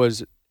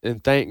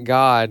and thank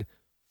God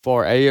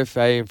for AFA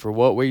and for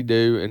what we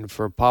do and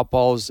for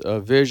Papa's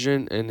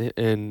vision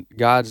and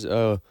God's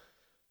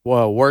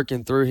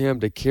working through him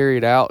to carry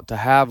it out, to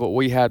have what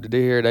we have to do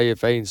here at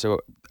AFA. And so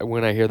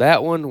when I hear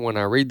that one, when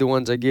I read the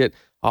ones I get,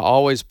 I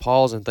always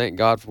pause and thank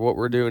God for what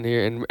we're doing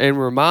here and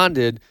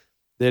reminded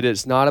that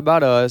it's not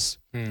about us.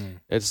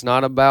 It's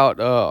not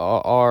about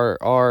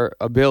our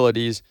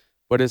abilities,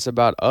 but it's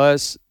about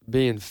us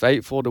being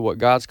faithful to what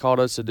God's called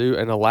us to do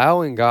and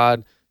allowing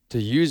God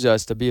to use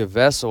us to be a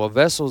vessel. A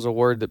vessel is a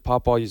word that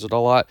Papa uses a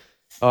lot,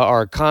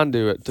 or a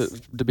conduit,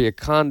 to be a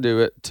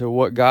conduit to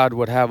what God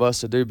would have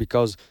us to do,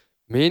 because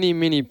many,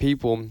 many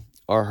people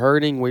are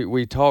hurting.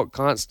 We talk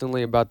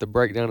constantly about the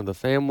breakdown of the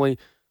family.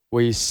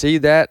 We see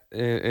that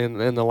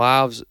in the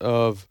lives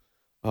of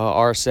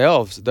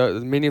ourselves.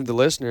 Many of the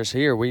listeners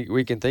here,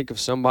 we can think of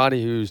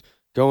somebody who's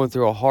going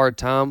through a hard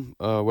time,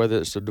 whether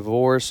it's a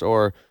divorce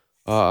or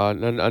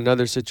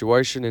another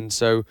situation. And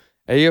so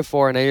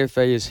AFR and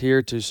AFA is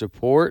here to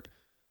support,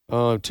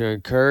 to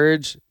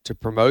encourage, to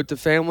promote the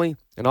family,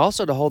 and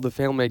also to hold the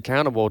family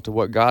accountable to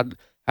what God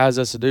has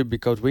us to do,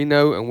 because we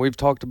know, and we've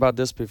talked about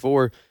this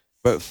before,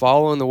 but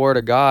following the Word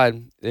of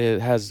God, it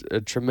has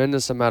a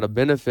tremendous amount of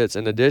benefits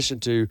in addition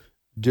to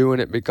doing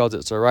it because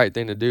it's the right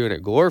thing to do and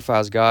it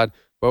glorifies God,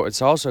 but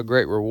it's also a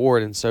great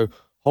reward. And so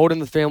holding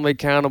the family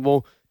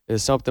accountable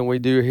is something we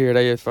do here at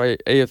AFA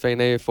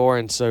and AFR,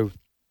 and so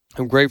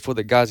I'm grateful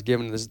that God's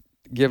given us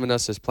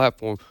this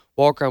platform.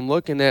 Walker, I'm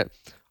looking at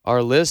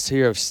our list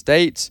here of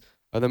states,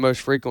 the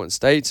most frequent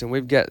states, and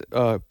we've got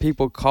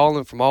people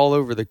calling from all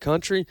over the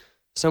country.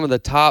 Some of the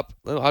top,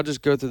 I'll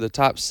just go through the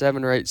top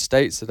 7 or 8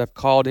 states that have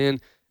called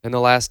in the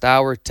last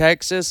hour: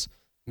 Texas,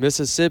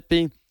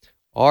 Mississippi,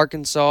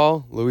 Arkansas,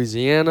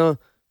 Louisiana,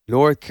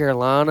 North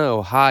Carolina,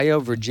 Ohio,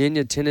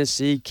 Virginia,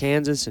 Tennessee,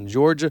 Kansas, and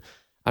Georgia.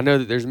 I know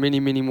that there's many,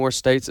 many more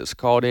states that's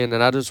called in,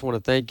 and I just want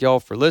to thank y'all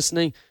for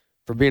listening,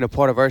 for being a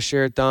part of our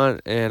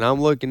Share-a-thon. And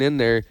I'm looking in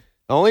there.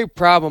 The only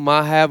problem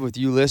I have with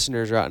you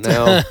listeners right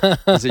now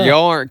is that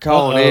y'all aren't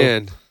calling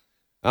in.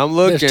 I'm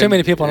looking. There's too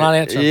many people not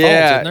answering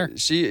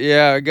phones, isn't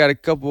there? I got a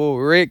couple.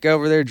 Rick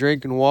over there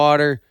drinking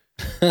water.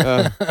 We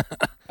got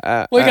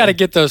to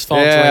get those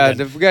phones ringing.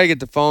 Yeah, we got to get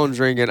the phones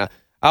ringing.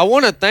 I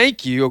want to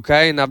thank you,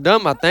 okay? And I've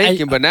done my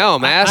thanking, but now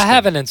I'm asking. I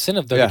have an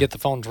incentive, though, to get the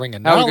phones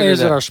ringing. Not only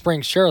is it our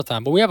spring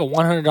share-a-thon, but we have a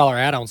 $100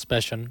 add-on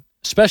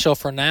special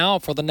for now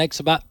for the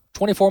next about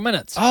 24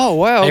 minutes. Oh,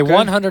 wow. Okay. A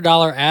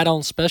 $100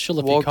 add-on special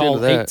if you call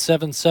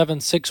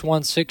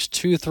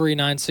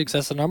 877-616-2396.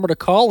 That's the number to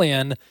call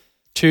in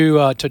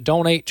to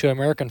donate to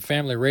American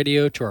Family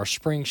Radio, to our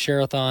spring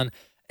share-a-thon.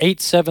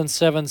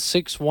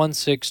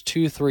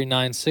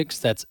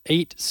 877-616-2396. That's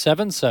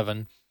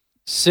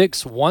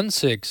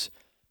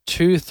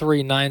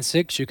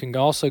 877-616-2396. You can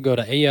also go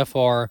to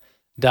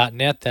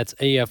afr.net. That's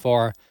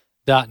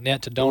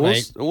afr.net to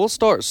donate. We'll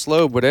start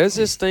slow, but as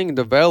this thing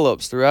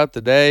develops throughout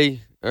the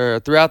day, or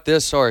throughout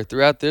this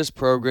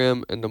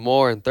program and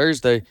tomorrow and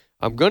Thursday,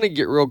 I'm going to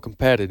get real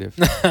competitive.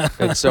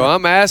 And so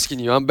I'm asking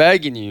you, I'm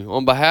begging you,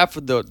 on behalf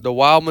of the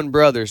Wildman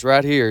brothers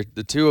right here,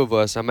 the two of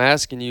us, I'm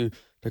asking you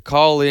to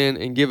call in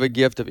and give a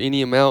gift of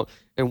any amount.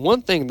 And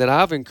one thing that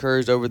I've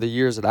encouraged over the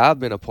years that I've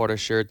been a part of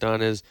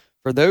Share-a-thon is,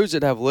 for those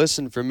that have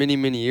listened for many,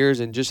 many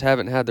years and just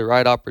haven't had the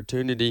right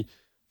opportunity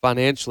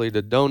financially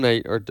to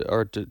donate or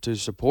to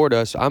support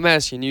us, I'm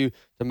asking you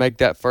to make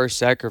that first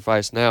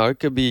sacrifice now. It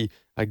could be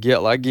a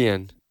gift.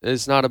 Again,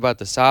 it's not about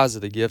the size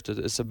of the gift.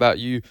 It's about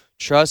you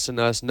trusting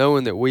us,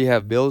 knowing that we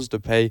have bills to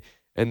pay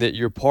and that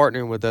you're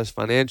partnering with us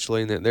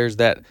financially, and that there's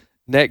that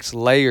next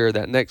layer,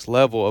 that next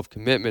level of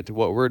commitment to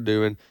what we're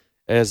doing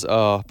as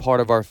part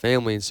of our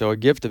family. And so a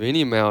gift of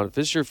any amount, if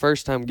it's your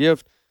first time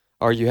gift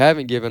or you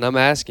haven't given, I'm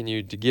asking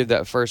you to give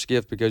that first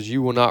gift because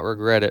you will not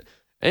regret it.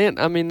 And,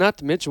 I mean, not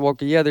to mention,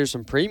 Walker, there's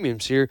some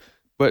premiums here,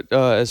 but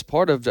as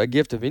part of a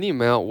gift of any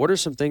amount, what are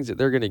some things that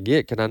they're going to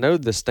get? Because I know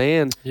the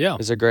stand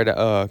is a great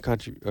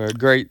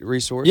great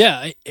resource.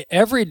 Yeah,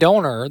 every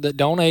donor that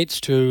donates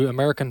to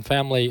American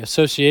Family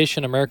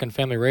Association, American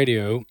Family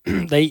Radio,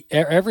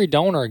 every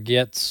donor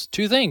gets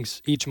 2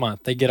 things each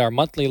month. They get our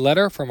monthly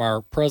letter from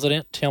our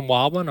president, Tim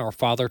Wildman, our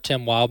father,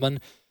 Tim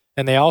Wildman,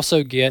 and they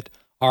also get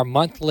our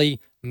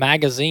monthly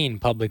magazine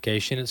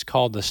publication. It's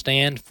called The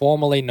Stand,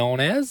 formerly known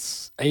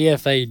as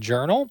AFA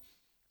Journal.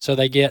 So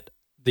they get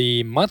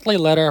the monthly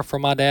letter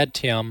from my dad,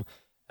 Tim,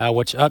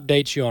 which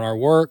updates you on our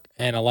work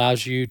and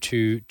allows you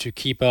to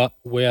keep up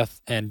with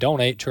and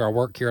donate to our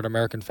work here at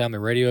American Family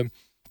Radio.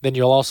 Then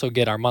you'll also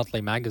get our monthly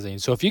magazine.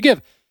 So if you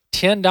give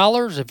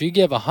 $10, if you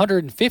give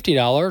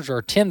 $150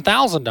 or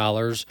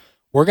 $10,000,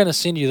 we're going to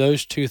send you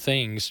those 2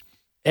 things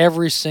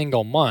every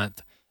single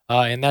month.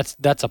 And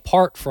that's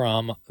apart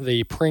from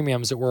the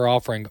premiums that we're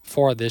offering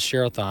for this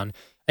share-a-thon.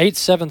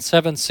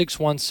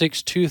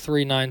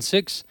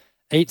 877-616-2396.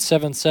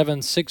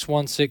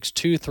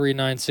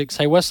 877-616-2396.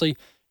 Hey, Wesley,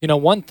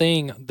 one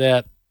thing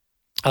that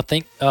I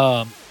think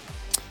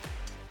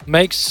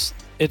makes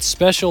it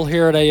special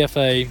here at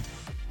AFA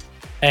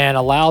and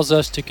allows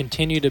us to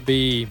continue to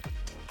be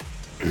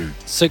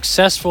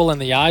successful in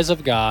the eyes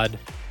of God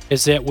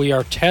is that we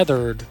are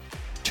tethered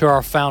to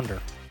our founder.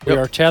 We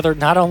are tethered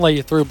not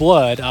only through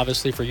blood,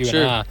 obviously for you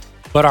and I,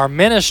 but our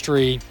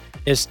ministry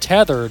is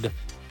tethered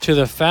to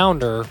the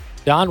founder,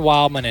 Don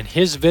Wildman, and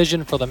his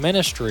vision for the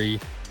ministry,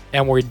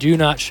 and we do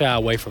not shy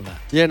away from that.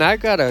 Yeah, and I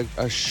got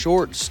a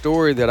short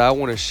story that I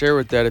want to share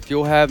with that. If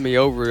you'll have me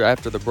over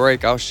after the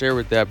break, I'll share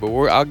with that, but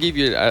I'll give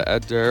you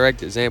a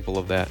direct example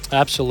of that.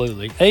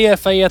 Absolutely.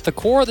 AFA at the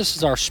core, this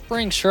is our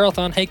spring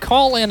share-a-thon. Hey,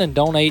 call in and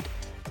donate.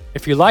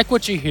 If you like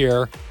what you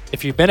hear,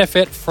 if you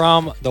benefit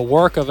from the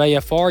work of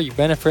AFR, you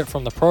benefit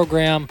from the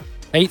program,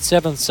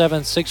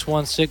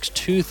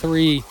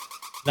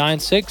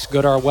 877-616-2396.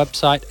 Go to our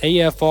website,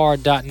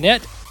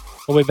 afr.net.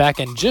 We'll be back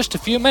in just a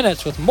few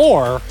minutes with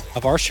more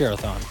of our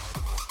Share-a-thon.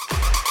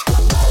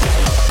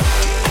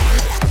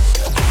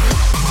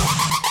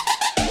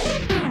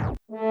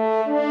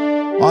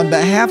 On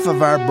behalf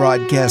of our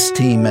broadcast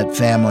team at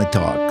Family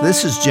Talk,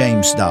 this is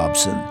James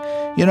Dobson.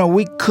 You know,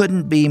 we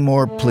couldn't be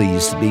more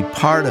pleased to be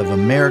part of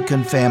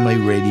American Family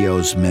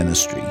Radio's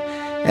ministry.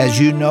 As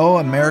you know,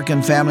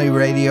 American Family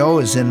Radio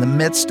is in the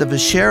midst of a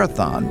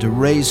share-a-thon to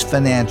raise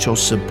financial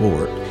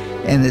support.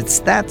 And it's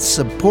that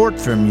support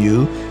from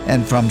you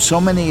and from so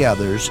many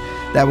others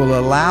that will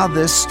allow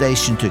this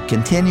station to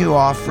continue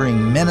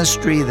offering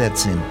ministry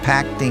that's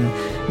impacting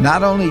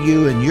not only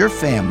you and your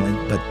family,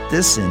 but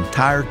this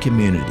entire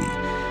community.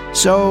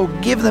 So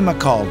give them a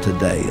call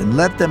today and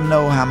let them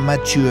know how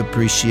much you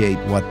appreciate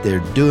what they're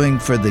doing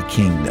for the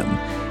kingdom,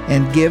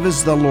 and give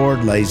as the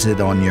Lord lays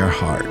it on your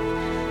heart.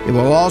 It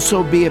will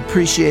also be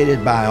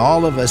appreciated by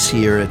all of us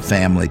here at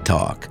Family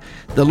Talk.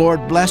 The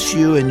Lord bless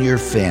you and your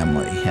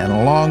family, and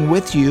along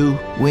with you,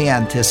 we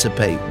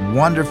anticipate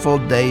wonderful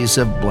days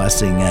of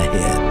blessing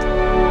ahead.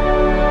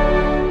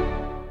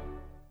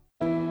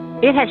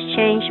 It has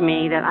changed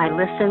me that I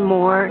listen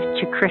more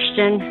to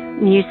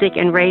Christian music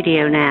and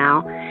radio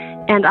now,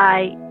 and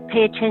I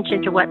pay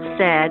attention to what's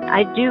said.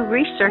 I do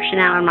research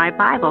now in my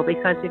Bible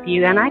because of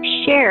you, and I've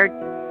shared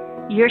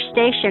your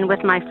station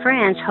with my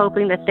friends,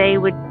 hoping that they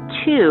would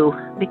too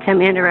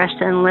become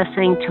interested in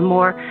listening to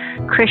more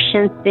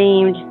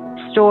Christian-themed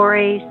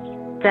stories,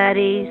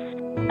 studies,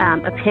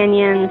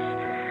 opinions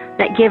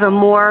that give a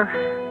more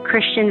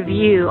Christian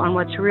view on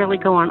what's really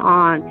going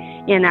on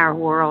in our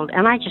world.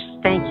 And I just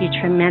thank you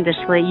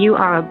tremendously. You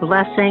are a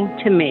blessing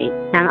to me,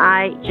 and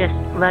I just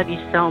love you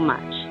so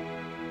much.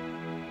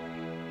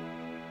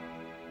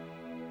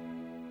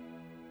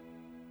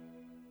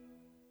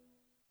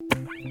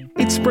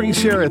 It's Spring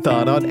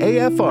Share-a-thon on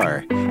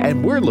AFR,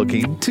 and we're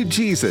looking to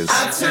Jesus.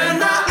 I turn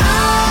my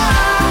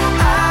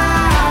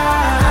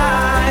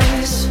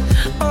eyes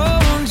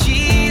on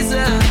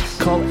Jesus.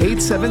 Call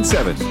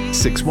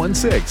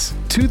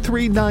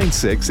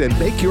 877-616-2396 and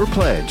make your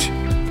pledge.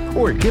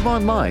 Or give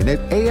online at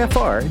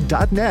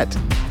afr.net.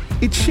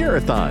 It's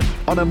Share-a-thon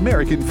on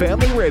American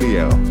Family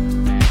Radio.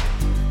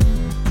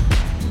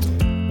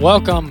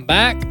 Welcome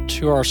back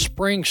to our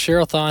Spring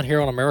Share-a-thon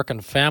here on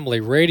American Family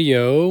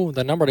Radio.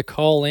 The number to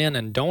call in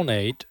and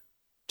donate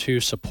to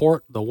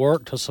support the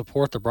work, to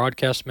support the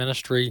broadcast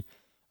ministry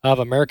of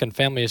American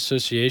Family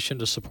Association,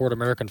 to support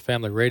American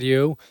Family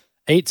Radio,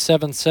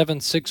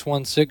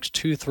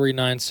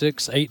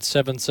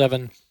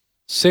 877-616-2396,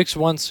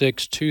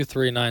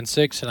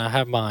 877-616-2396. And I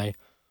have my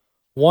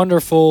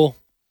wonderful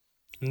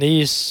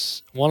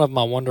niece, one of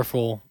my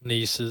wonderful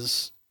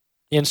nieces,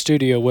 in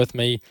studio with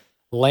me,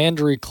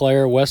 Landry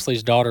Claire,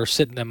 Wesley's daughter,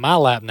 sitting in my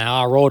lap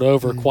now. I rolled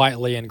over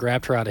quietly and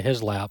grabbed her out of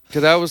his lap.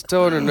 Because I was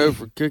telling her no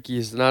for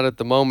cookies, not at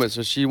the moment,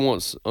 so she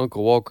wants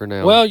Uncle Walker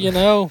now. Well, you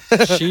know,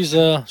 she's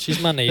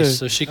my niece,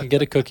 so she can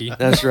get a cookie.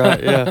 That's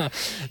right, yeah.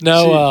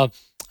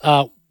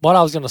 What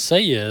I was going to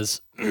say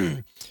is,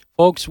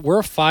 folks,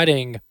 we're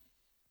fighting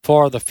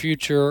for the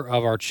future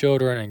of our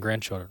children and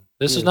grandchildren.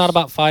 This is not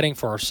about fighting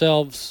for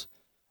ourselves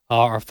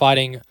or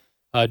fighting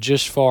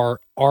just for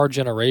our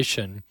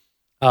generation.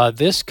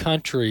 This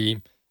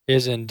country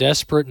is in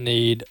desperate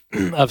need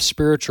of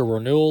spiritual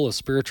renewal, of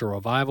spiritual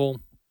revival.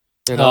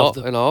 In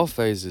all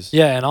phases.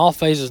 Yeah, in all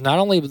phases. Not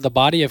only the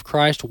body of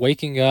Christ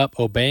waking up,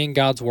 obeying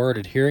God's word,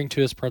 adhering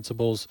to his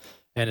principles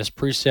and his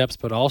precepts,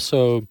 but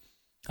also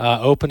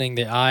opening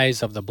the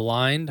eyes of the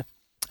blind,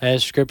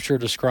 as Scripture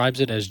describes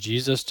it, as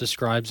Jesus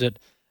describes it.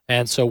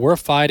 And so we're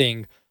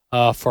fighting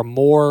for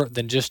more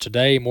than just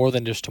today, more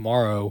than just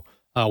tomorrow.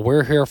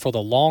 We're here for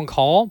the long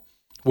haul.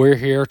 We're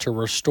here to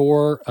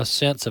restore a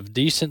sense of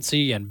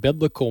decency and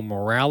biblical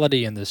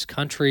morality in this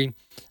country,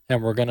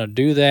 and we're going to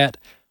do that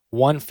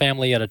one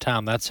family at a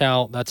time. That's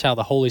how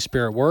the Holy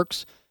Spirit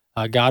works.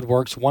 God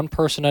works one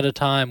person at a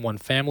time, one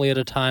family at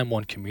a time,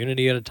 one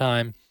community at a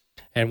time.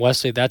 And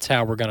Wesley, that's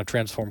how we're going to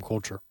transform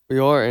culture. We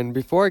are, and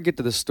before I get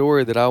to the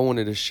story that I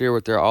wanted to share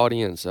with our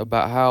audience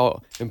about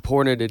how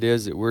important it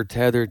is that we're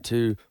tethered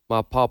to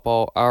our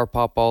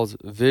Papa's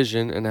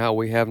vision and how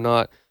we have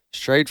not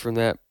strayed from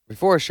that,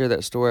 before I share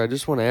that story, I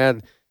just want to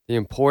add the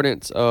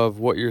importance of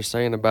what you're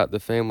saying about the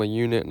family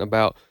unit and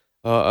about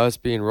us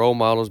being role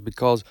models,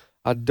 because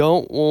I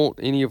don't want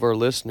any of our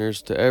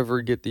listeners to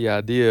ever get the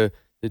idea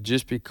that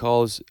just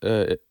because,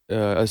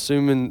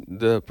 assuming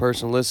the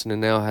person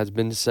listening now has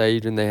been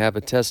saved and they have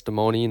a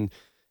testimony and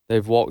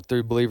they've walked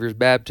through believer's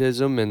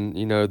baptism and,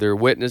 you know, they're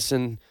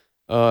witnessing,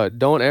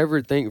 don't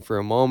ever think for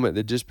a moment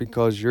that just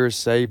because you're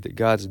saved that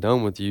God's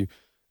done with you.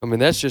 I mean,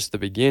 that's just the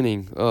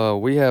beginning.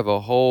 We have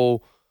a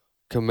whole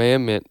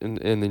commandment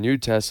in the New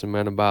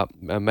Testament about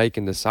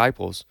making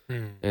disciples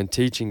and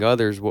teaching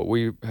others what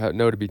we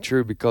know to be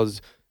true,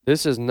 because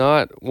this is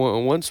not,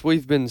 once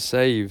we've been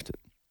saved,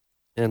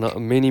 and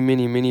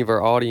many of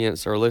our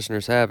audience, our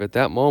listeners have, at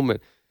that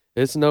moment,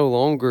 it's no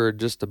longer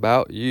just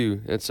about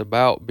you. It's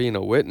about being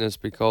a witness,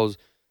 because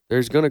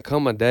there's going to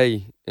come a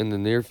day in the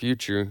near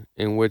future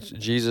in which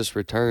Jesus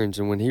returns,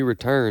 and when he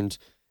returns,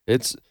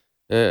 it's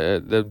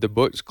the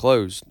book's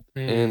closed.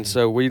 And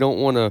so we don't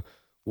want to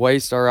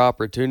waste our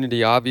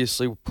opportunity.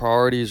 Obviously,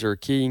 priorities are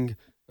king.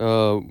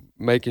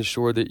 Making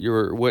sure that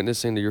you're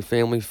witnessing to your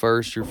family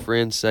first, your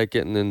friends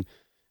second, and then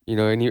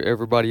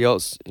everybody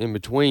else in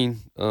between.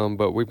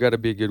 But we've got to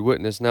be a good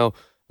witness. Now,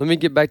 let me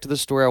get back to the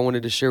story I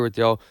wanted to share with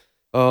y'all.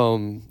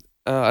 And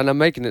I'm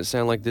making it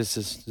sound like this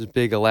is a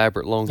big,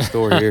 elaborate, long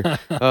story here.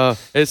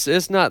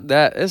 It's not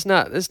that. It's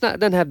not.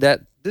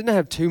 Didn't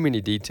have too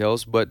many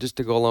details, but just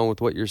to go along with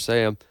what you're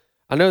saying,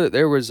 I know that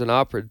there was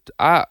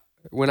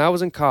when I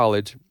was in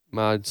college,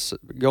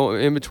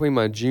 going in between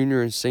my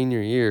junior and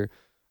senior year,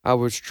 I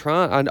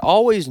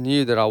always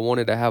knew that I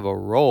wanted to have a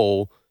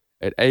role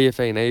at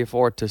AFA and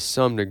AFR to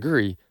some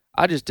degree.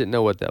 I just didn't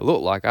know what that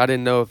looked like. I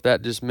didn't know if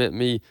that just meant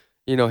me,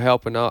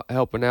 helping out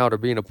or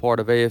being a part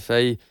of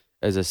AFA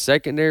as a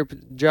secondary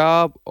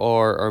job,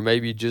 or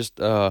maybe just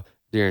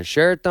during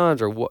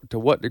share-a-thons, or to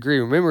what degree.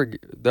 Remember,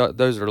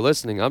 those that are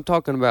listening, I'm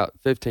talking about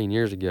 15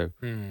 years ago.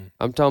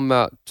 I'm talking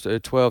about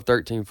 12,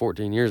 13,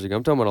 14 years ago.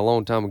 I'm talking about a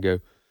long time ago.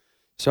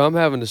 So I'm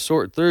having to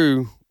sort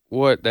through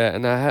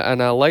and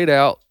I laid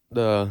out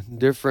the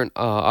different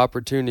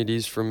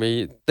opportunities for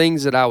me,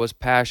 things that I was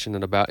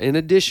passionate about, in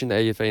addition to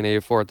AFA and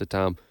AFR at the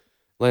time: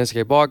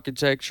 landscape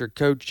architecture,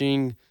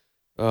 coaching,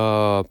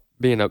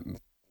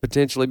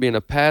 potentially being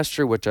a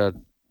pastor, which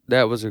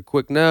that was a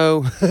quick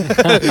no.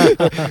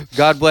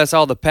 God bless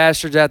all the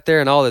pastors out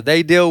there and all that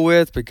they deal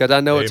with, because I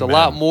know it's a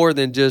lot more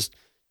than just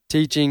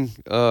teaching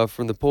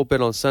from the pulpit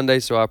on Sunday.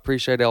 So I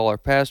appreciate all our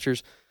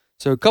pastors.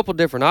 So a couple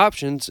different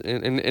options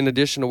in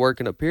addition to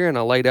working up here, and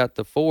I laid out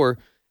the 4.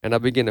 And I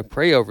began to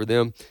pray over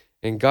them.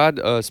 And God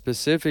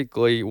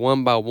specifically,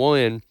 one by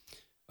one,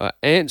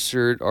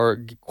 answered,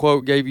 or,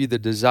 quote, gave you the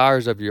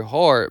desires of your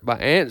heart by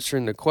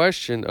answering the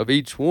question of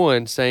each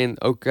one, saying,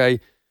 okay,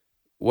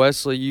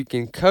 Wesley, you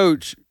can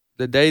coach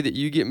the day that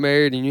you get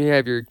married and you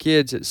have your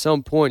kids. At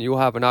some point, you'll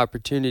have an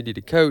opportunity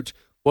to coach.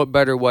 What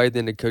better way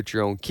than to coach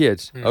your own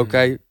kids?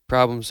 Okay,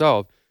 problem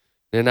solved.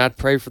 Then I'd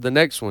pray for the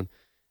next one.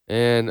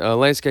 And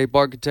landscape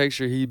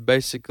architecture, he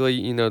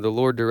basically, the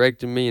Lord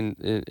directed me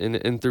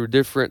and through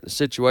different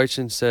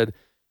situations said,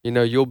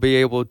 you'll be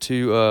able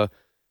to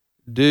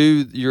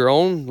do your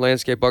own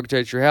landscape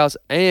architecture house,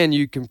 and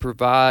you can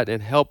provide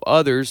and help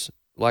others,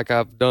 like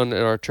I've done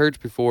at our church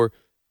before,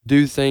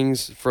 do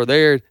things for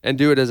there and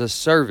do it as a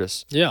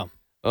service. Yeah.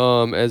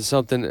 As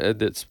something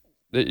that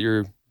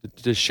you're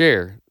to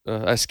share,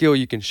 a skill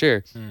you can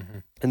share.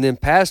 And then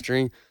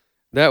pastoring,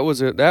 that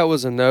was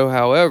a no.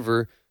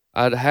 However,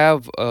 I'd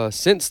have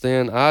since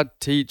then. I've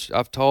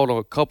taught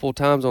a couple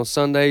times on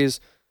Sundays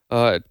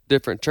at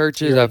different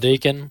churches. You're a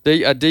deacon.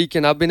 A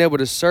deacon. I've been able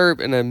to serve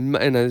in a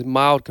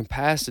mild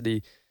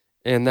capacity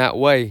in that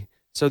way.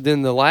 So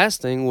then the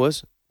last thing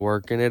was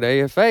working at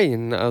AFA,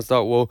 and I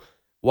thought, well,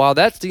 while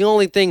that's the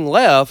only thing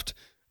left,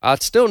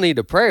 I'd still need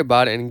to pray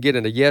about it and get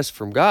a yes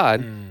from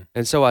God.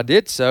 And so I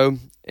did so,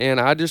 and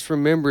I just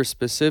remember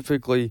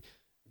specifically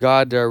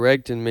God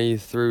directing me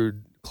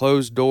through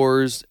closed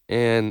doors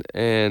and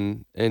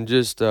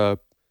just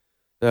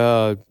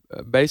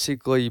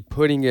basically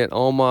putting it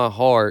on my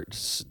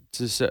heart,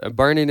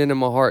 burning it in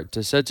my heart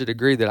to such a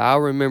degree that I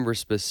remember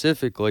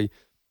specifically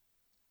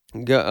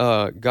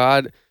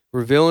God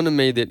revealing to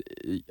me that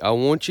I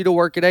want you to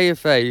work at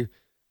AFA,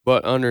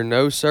 but under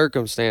no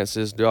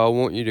circumstances do I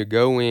want you to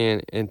go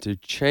in and to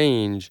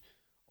change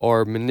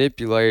or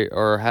manipulate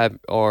or have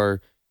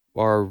or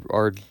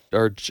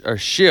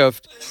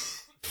shift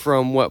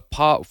from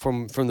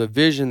from the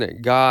vision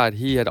that God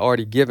he had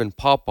already given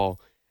Papa.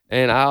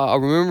 And I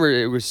remember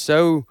it was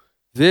so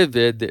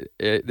vivid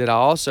that I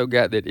also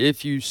got that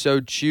if you so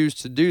choose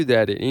to do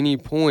that at any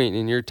point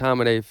in your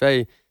time at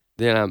AFA,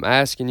 then I'm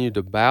asking you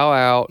to bow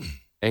out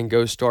and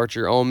go start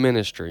your own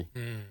ministry.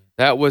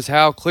 That was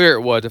how clear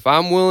it was. If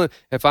I'm willing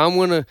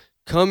to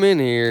come in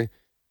here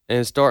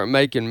and start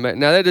making,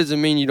 now that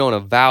doesn't mean you don't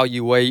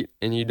evaluate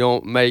and you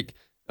don't make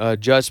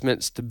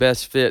adjustments to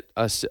best fit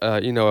a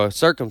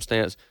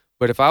circumstance.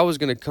 But if I was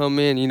going to come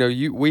in,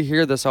 we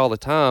hear this all the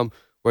time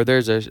where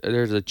there's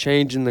a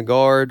change in the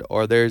guard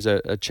or there's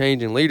a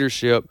change in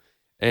leadership,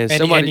 and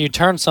you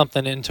turn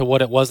something into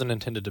what it wasn't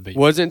intended to be.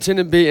 Wasn't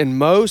intended to be, and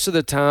most of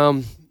the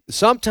time,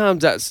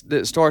 sometimes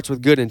that starts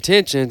with good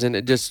intentions, and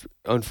it just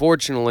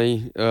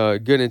unfortunately,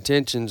 good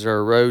intentions are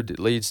a road that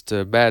leads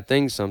to bad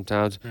things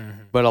sometimes.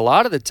 But a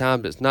lot of the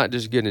time, it's not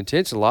just good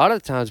intentions. A lot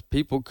of the times,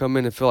 people come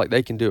in and feel like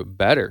they can do it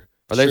better.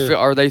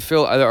 Or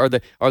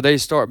they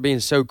start being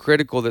so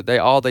critical that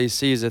all they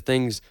see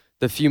is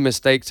the few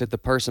mistakes that the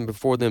person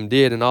before them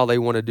did, and all they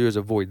want to do is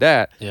avoid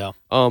that. Yeah.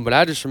 But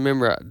I just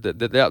remember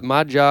that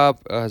my job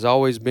has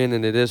always been,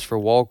 and it is for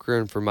Walker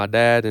and for my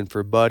dad and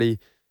for Buddy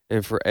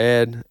and for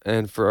Ed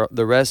and for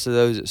the rest of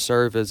those that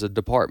serve as the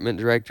department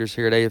directors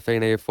here at AFA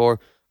and AFR.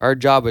 Our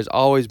job has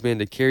always been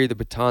to carry the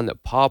baton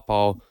that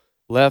Papa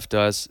left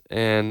us,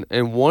 and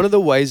one of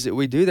the ways that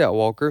we do that,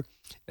 Walker.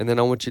 And then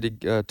I want you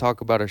to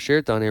talk about our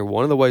share-a-thon here.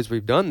 One of the ways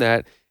we've done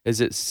that is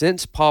that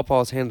since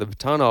Papa's handed the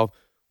baton off,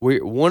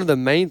 one of the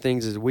main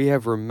things is we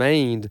have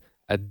remained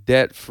a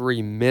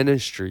debt-free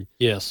ministry.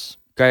 Yes.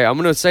 Okay, I'm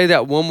going to say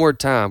that one more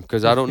time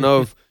because I don't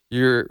know if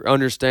you're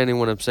understanding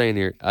what I'm saying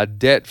here. A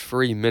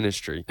debt-free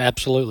ministry.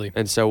 Absolutely.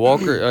 And so,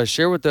 Walker,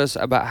 share with us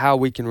about how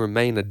we can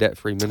remain a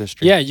debt-free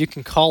ministry. Yeah, you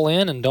can call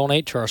in and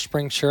donate to our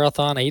Spring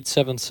Share-a-thon,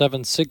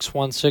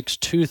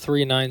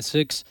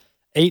 877-616-2396.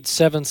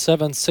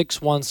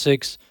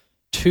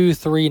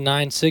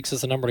 877-616-2396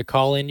 is the number to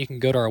call in. You can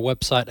go to our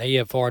website,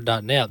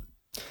 afr.net.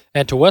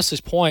 And to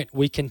Wesley's point,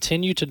 we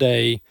continue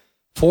today,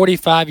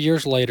 45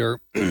 years later,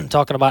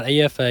 talking about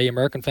AFA,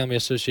 American Family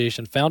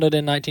Association, founded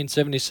in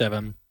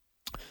 1977.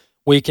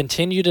 We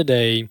continue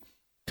today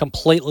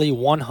completely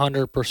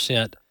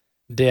 100%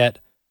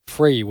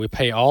 debt-free. We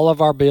pay all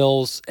of our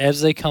bills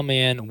as they come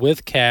in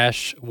with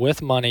cash,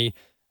 with money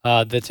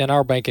that's in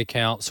our bank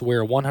account. So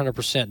we're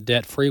 100%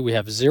 debt-free. We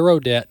have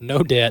zero debt, no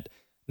debt,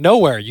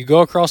 nowhere. You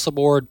go across the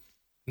board,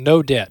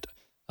 no debt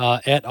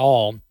at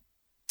all.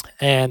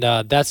 And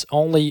that's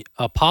only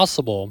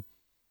possible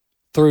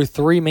through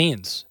three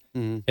means.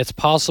 Mm-hmm. It's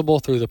possible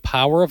through the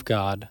power of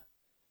God.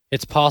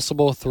 It's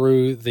possible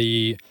through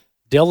the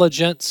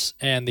diligence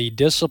and the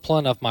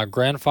discipline of my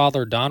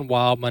grandfather, Don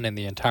Wildman, and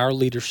the entire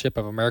leadership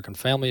of American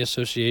Family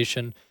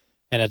Association.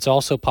 And it's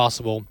also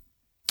possible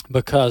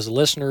because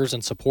listeners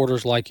and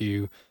supporters like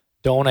you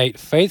donate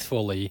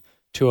faithfully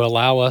to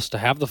allow us to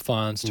have the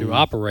funds to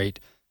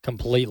operate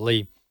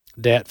completely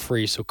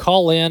debt-free. So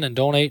call in and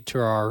donate to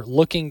our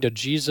Looking to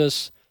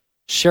Jesus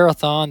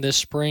Share-a-thon this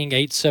spring,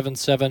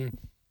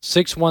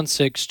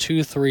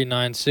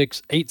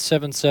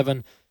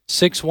 877-616-2396,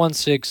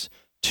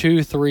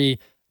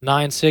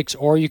 877-616-2396,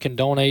 or you can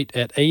donate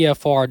at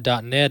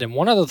afr.net. And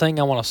one other thing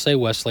I want to say,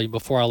 Wesley,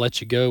 before I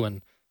let you go,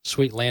 and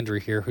sweet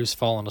Landry here, who's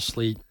fallen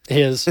asleep,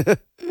 is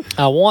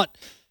I want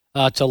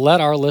to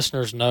let our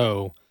listeners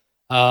know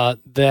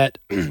that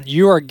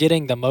you are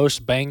getting the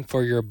most bang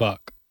for your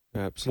buck.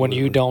 Absolutely. When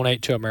you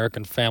donate to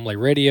American Family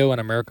Radio and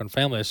American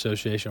Family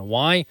Association.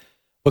 Why?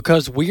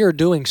 Because we are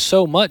doing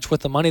so much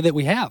with the money that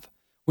we have.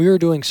 We are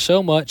doing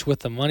so much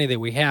with the money that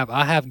we have.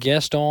 I have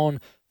guests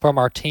on from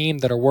our team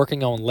that are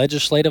working on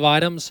legislative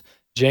items.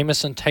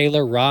 Jameson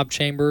Taylor, Rob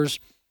Chambers,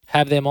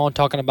 have them on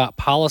talking about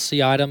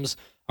policy items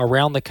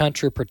around the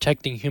country,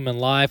 protecting human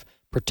life,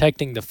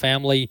 protecting the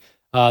family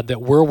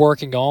that we're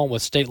working on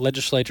with state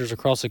legislatures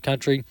across the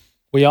country.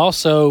 We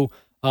also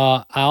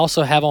I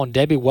also have on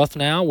Debbie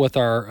Wuthnow with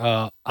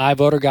our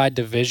iVoter Guide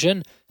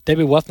division.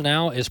 Debbie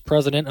Wuthnow is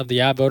president of the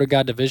iVoter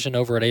Guide division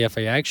over at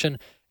AFA Action,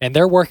 and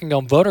they're working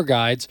on voter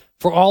guides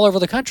for all over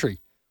the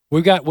country.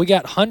 We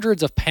got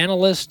hundreds of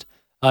panelists,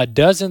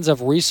 dozens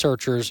of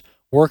researchers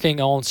working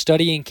on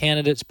studying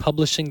candidates,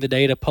 publishing the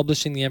data,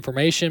 publishing the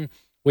information.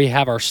 We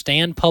have our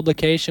Stand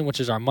publication, which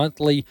is our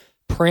monthly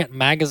print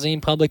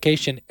magazine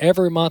publication.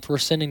 Every month we're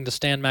sending the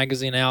Stand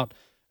magazine out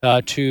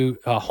to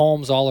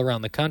homes all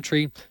around the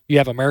country. You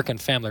have American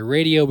Family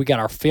Radio. We got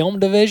our film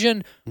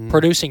division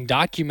producing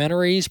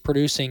documentaries,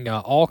 producing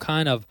all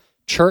kind of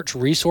church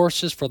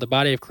resources for the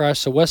body of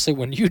Christ. So Wesley,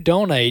 when you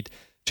donate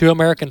to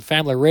American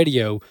Family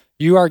Radio,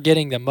 you are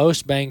getting the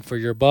most bang for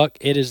your buck.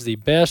 It is the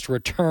best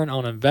return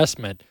on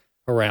investment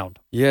around.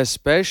 Yeah,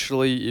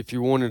 especially if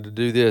you wanted to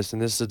do this,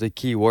 and this is the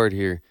key word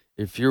here,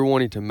 if you're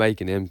wanting to make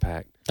an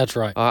impact. That's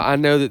right. I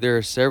know that there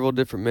are several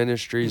different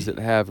ministries that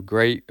have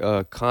great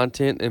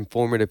content,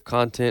 informative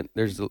content.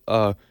 There's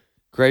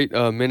great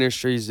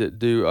ministries that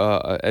do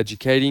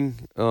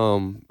educating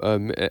on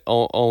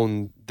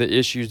the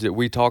issues that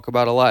we talk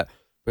about a lot.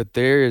 But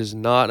there is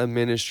not a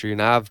ministry, and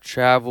I've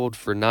traveled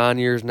for 9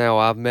 years now.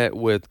 I've met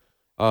with,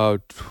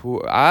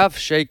 I've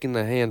shaken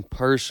the hand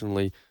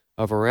personally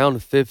of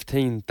around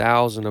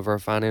 15,000 of our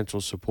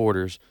financial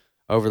supporters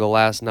over the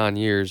last 9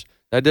 years.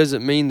 That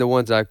doesn't mean the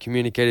ones I've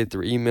communicated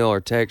through email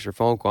or text or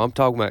phone call. I'm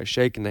talking about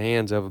shaking the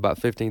hands of about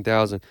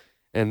 15,000.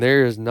 And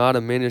there is not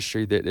a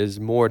ministry that is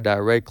more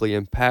directly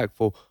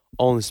impactful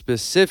on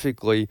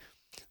specifically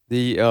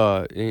the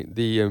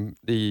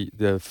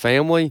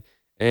family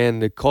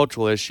and the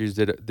cultural issues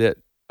that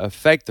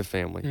affect the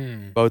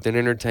family, both in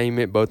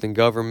entertainment, both in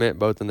government,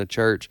 both in the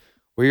church.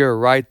 We are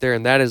right there,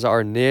 and that is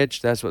our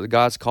niche. That's what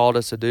God's called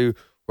us to do,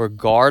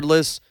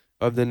 regardless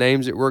of the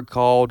names that we're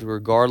called,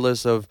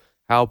 regardless of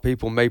how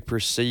people may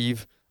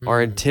perceive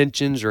our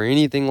intentions or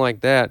anything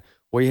like that.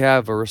 We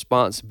have a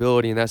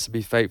responsibility, and that's to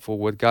be faithful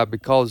with God,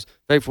 because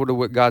faithful to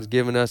what God's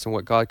given us and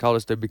what God called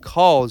us to,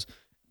 because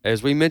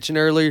as we mentioned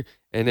earlier,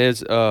 and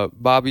as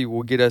Bobby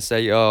will get us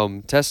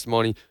a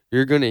testimony,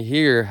 you're going to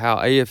hear how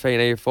AFA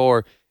and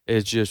AFR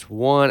is just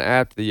one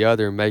after the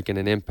other making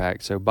an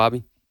impact. So,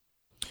 Bobby?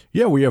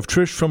 Yeah, we have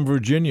Trish from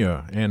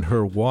Virginia and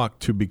her walk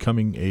to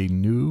becoming a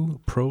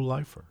new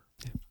pro-lifer.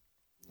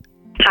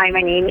 Hi,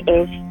 my name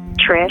is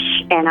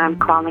Trish, and I'm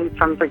calling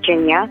from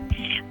Virginia.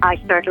 I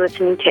started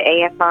listening to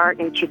AFR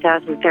in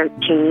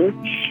 2013.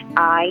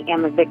 I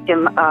am a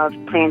victim of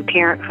Planned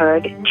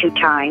Parenthood 2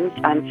 times.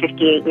 I'm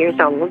 58 years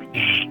old.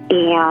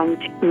 And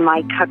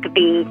Mike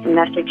Huckabee's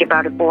message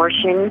about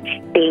abortion,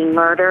 being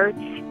murdered,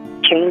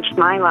 changed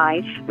my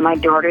life, my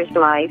daughter's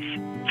life,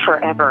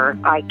 forever.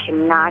 I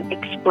cannot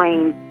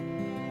explain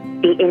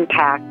the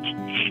impact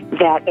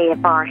that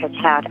AFR has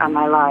had on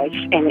my life,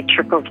 and it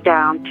trickles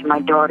down to my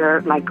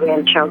daughter, my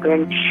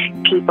grandchildren,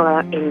 people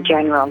in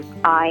general.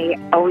 I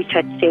always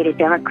had stayed a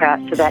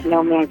Democrat so that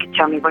no man could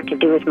tell me what to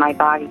do with my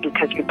body,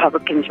 because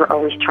Republicans were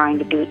always trying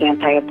to be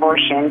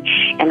anti-abortion,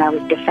 and I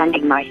was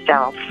defending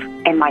myself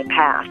and my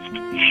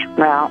past.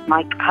 Well,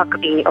 Mike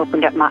Huckabee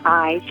opened up my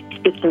eyes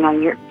speaking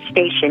on your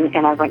station,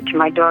 and I went to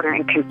my daughter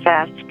and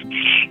confessed,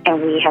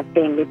 and we have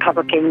been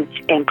Republicans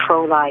and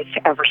pro-life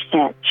ever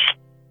since.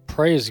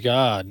 Praise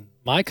God.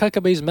 Mike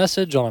Huckabee's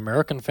message on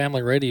American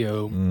Family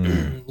Radio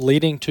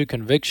leading to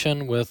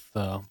conviction with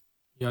a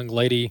young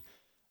lady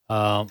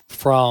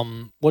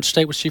from, what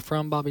state was she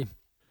from, Bobby?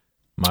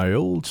 My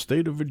old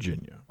state of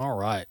Virginia. All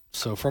right.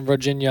 So from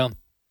Virginia,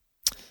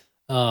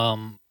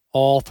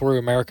 all through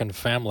American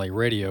Family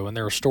Radio, and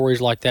there are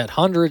stories like that,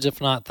 hundreds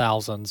if not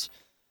thousands.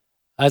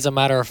 As a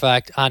matter of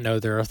fact, I know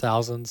there are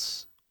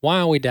thousands. Why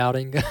are we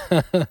doubting?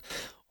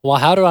 Well,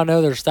 how do I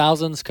know there's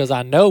thousands? Because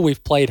I know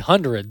we've played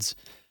hundreds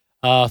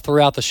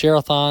throughout the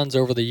share-a-thons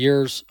over the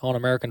years on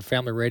American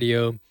Family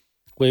Radio.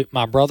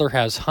 My brother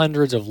has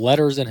hundreds of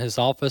letters in his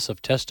office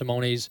of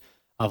testimonies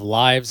of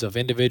lives of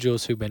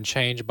individuals who've been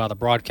changed by the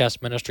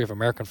broadcast ministry of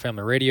American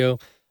Family Radio.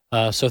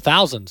 So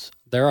thousands.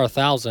 There are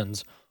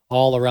thousands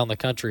all around the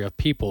country of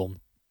people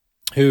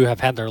who have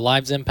had their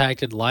lives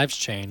impacted, lives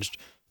changed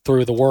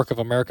through the work of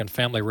American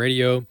Family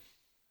Radio.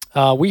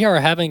 We are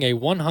having a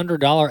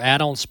 $100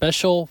 add-on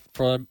special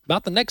for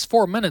about the next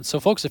 4 minutes. So,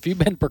 folks, if you've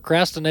been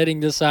procrastinating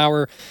this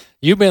hour,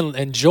 you've been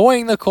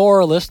enjoying the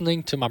core,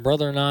 listening to my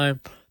brother and I,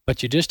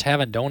 but you just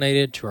haven't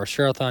donated to our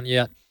share-a-thon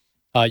yet,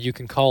 you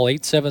can call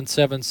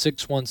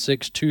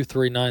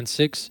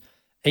 877-616-2396,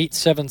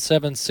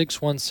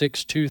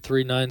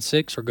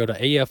 877-616-2396, or go to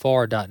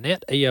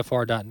afr.net,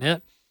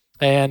 afr.net.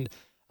 And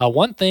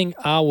one thing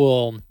I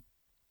will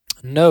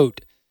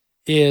note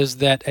is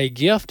that a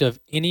gift of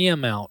any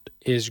amount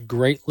is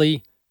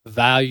greatly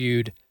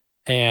valued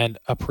and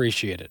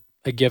appreciated.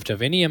 A gift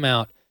of any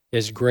amount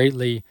is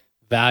greatly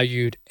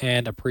valued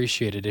and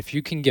appreciated. If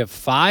you can give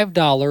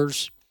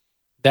 $5,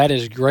 that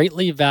is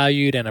greatly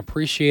valued and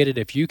appreciated.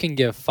 If you can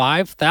give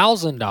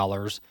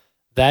 $5,000,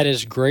 that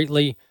is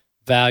greatly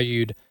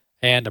valued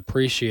and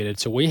appreciated.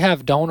 So we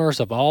have donors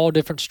of all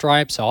different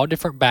stripes, all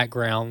different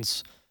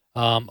backgrounds,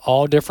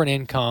 all different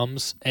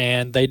incomes,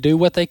 and they do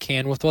what they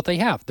can with what they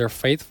have. They're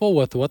faithful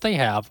with what they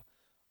have,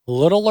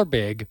 little or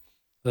big.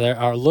 They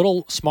are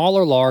little, small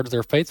or large.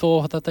 They're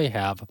faithful with what they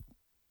have,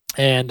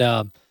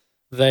 and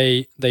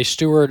they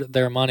steward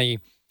their money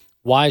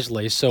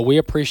wisely. So we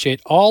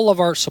appreciate all of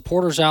our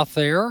supporters out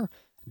there.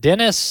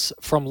 Dennis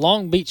from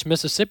Long Beach,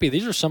 Mississippi.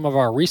 These are some of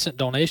our recent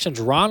donations.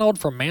 Ronald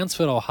from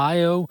Mansfield,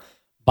 Ohio.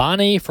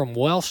 Bonnie from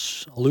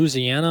Welsh,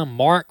 Louisiana.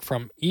 Mark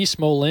from East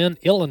Moline,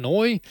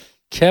 Illinois.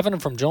 Kevin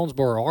from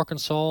Jonesboro,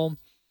 Arkansas.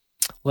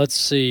 Let's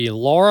see.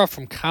 Laura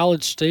from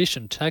College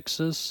Station,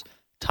 Texas.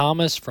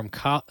 Thomas from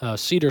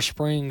Cedar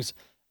Springs,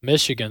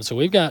 Michigan. So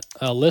we've got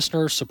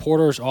listeners,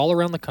 supporters all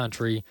around the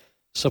country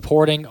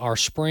supporting our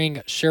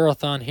spring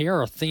share-a-thon here.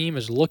 Our theme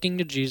is Looking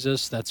to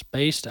Jesus. That's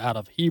based out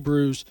of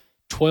Hebrews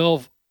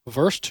 12,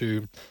 verse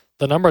 2.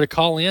 The number to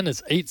call in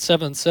is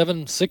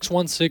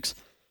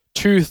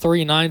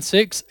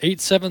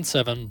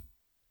 877-616-2396,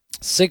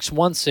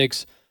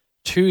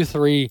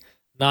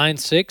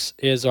 877-616-2396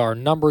 is our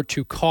number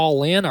to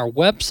call in. Our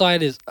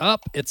website is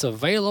up. It's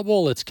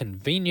available. It's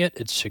convenient.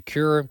 It's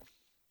secure.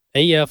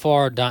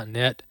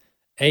 afr.net,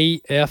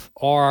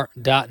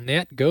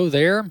 afr.net. Go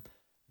there.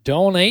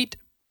 Donate.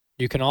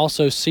 You can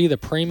also see the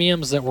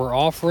premiums that we're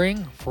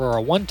offering for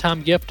a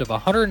one-time gift of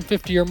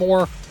 $150 or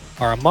more,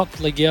 or a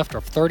monthly gift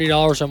of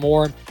 $30 or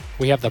more.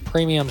 We have the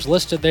premiums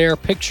listed there,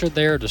 pictured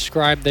there,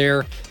 described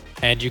there,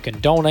 and you can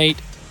donate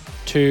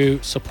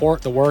to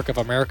support the work of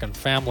American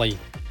Family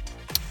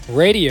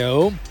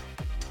Radio.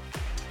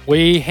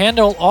 We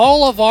handle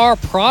all of our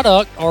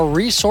product or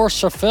resource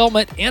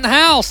fulfillment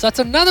in-house. That's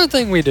another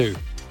thing we do.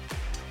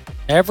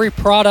 Every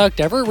product,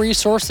 every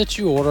resource that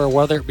you order,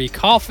 whether it be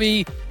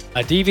coffee,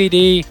 a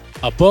DVD,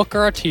 a book,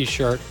 or a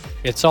t-shirt,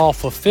 it's all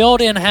fulfilled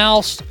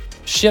in-house,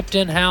 shipped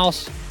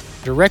in-house,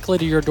 directly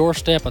to your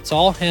doorstep. It's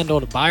all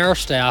handled by our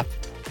staff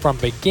from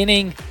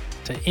beginning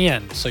to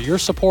end. So you're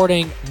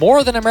supporting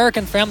more than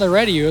American Family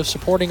Radio,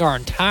 supporting our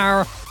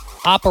entire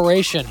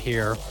operation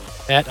here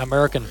at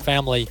American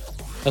Family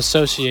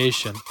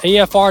Association.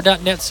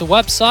 AFR.net's the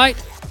website,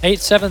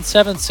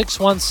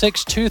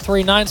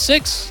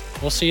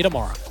 877-616-2396. We'll see you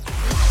tomorrow.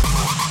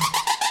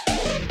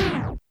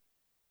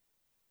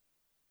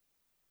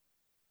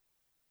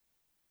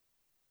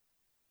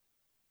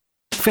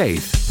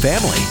 Faith,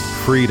 family,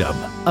 freedom.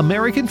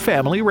 American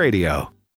Family Radio.